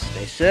products,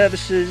 their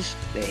services,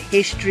 their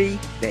history,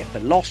 their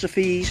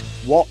philosophies,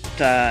 what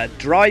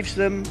drives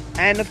them,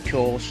 and of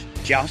course,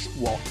 just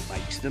what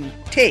makes makes them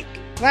tick.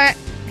 That,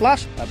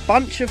 plus a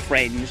bunch of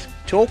friends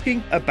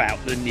talking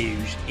about the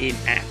news in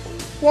Apple.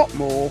 What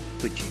more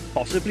could you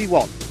possibly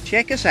want?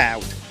 Check us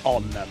out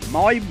on the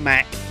My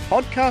Mac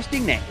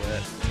Podcasting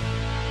Network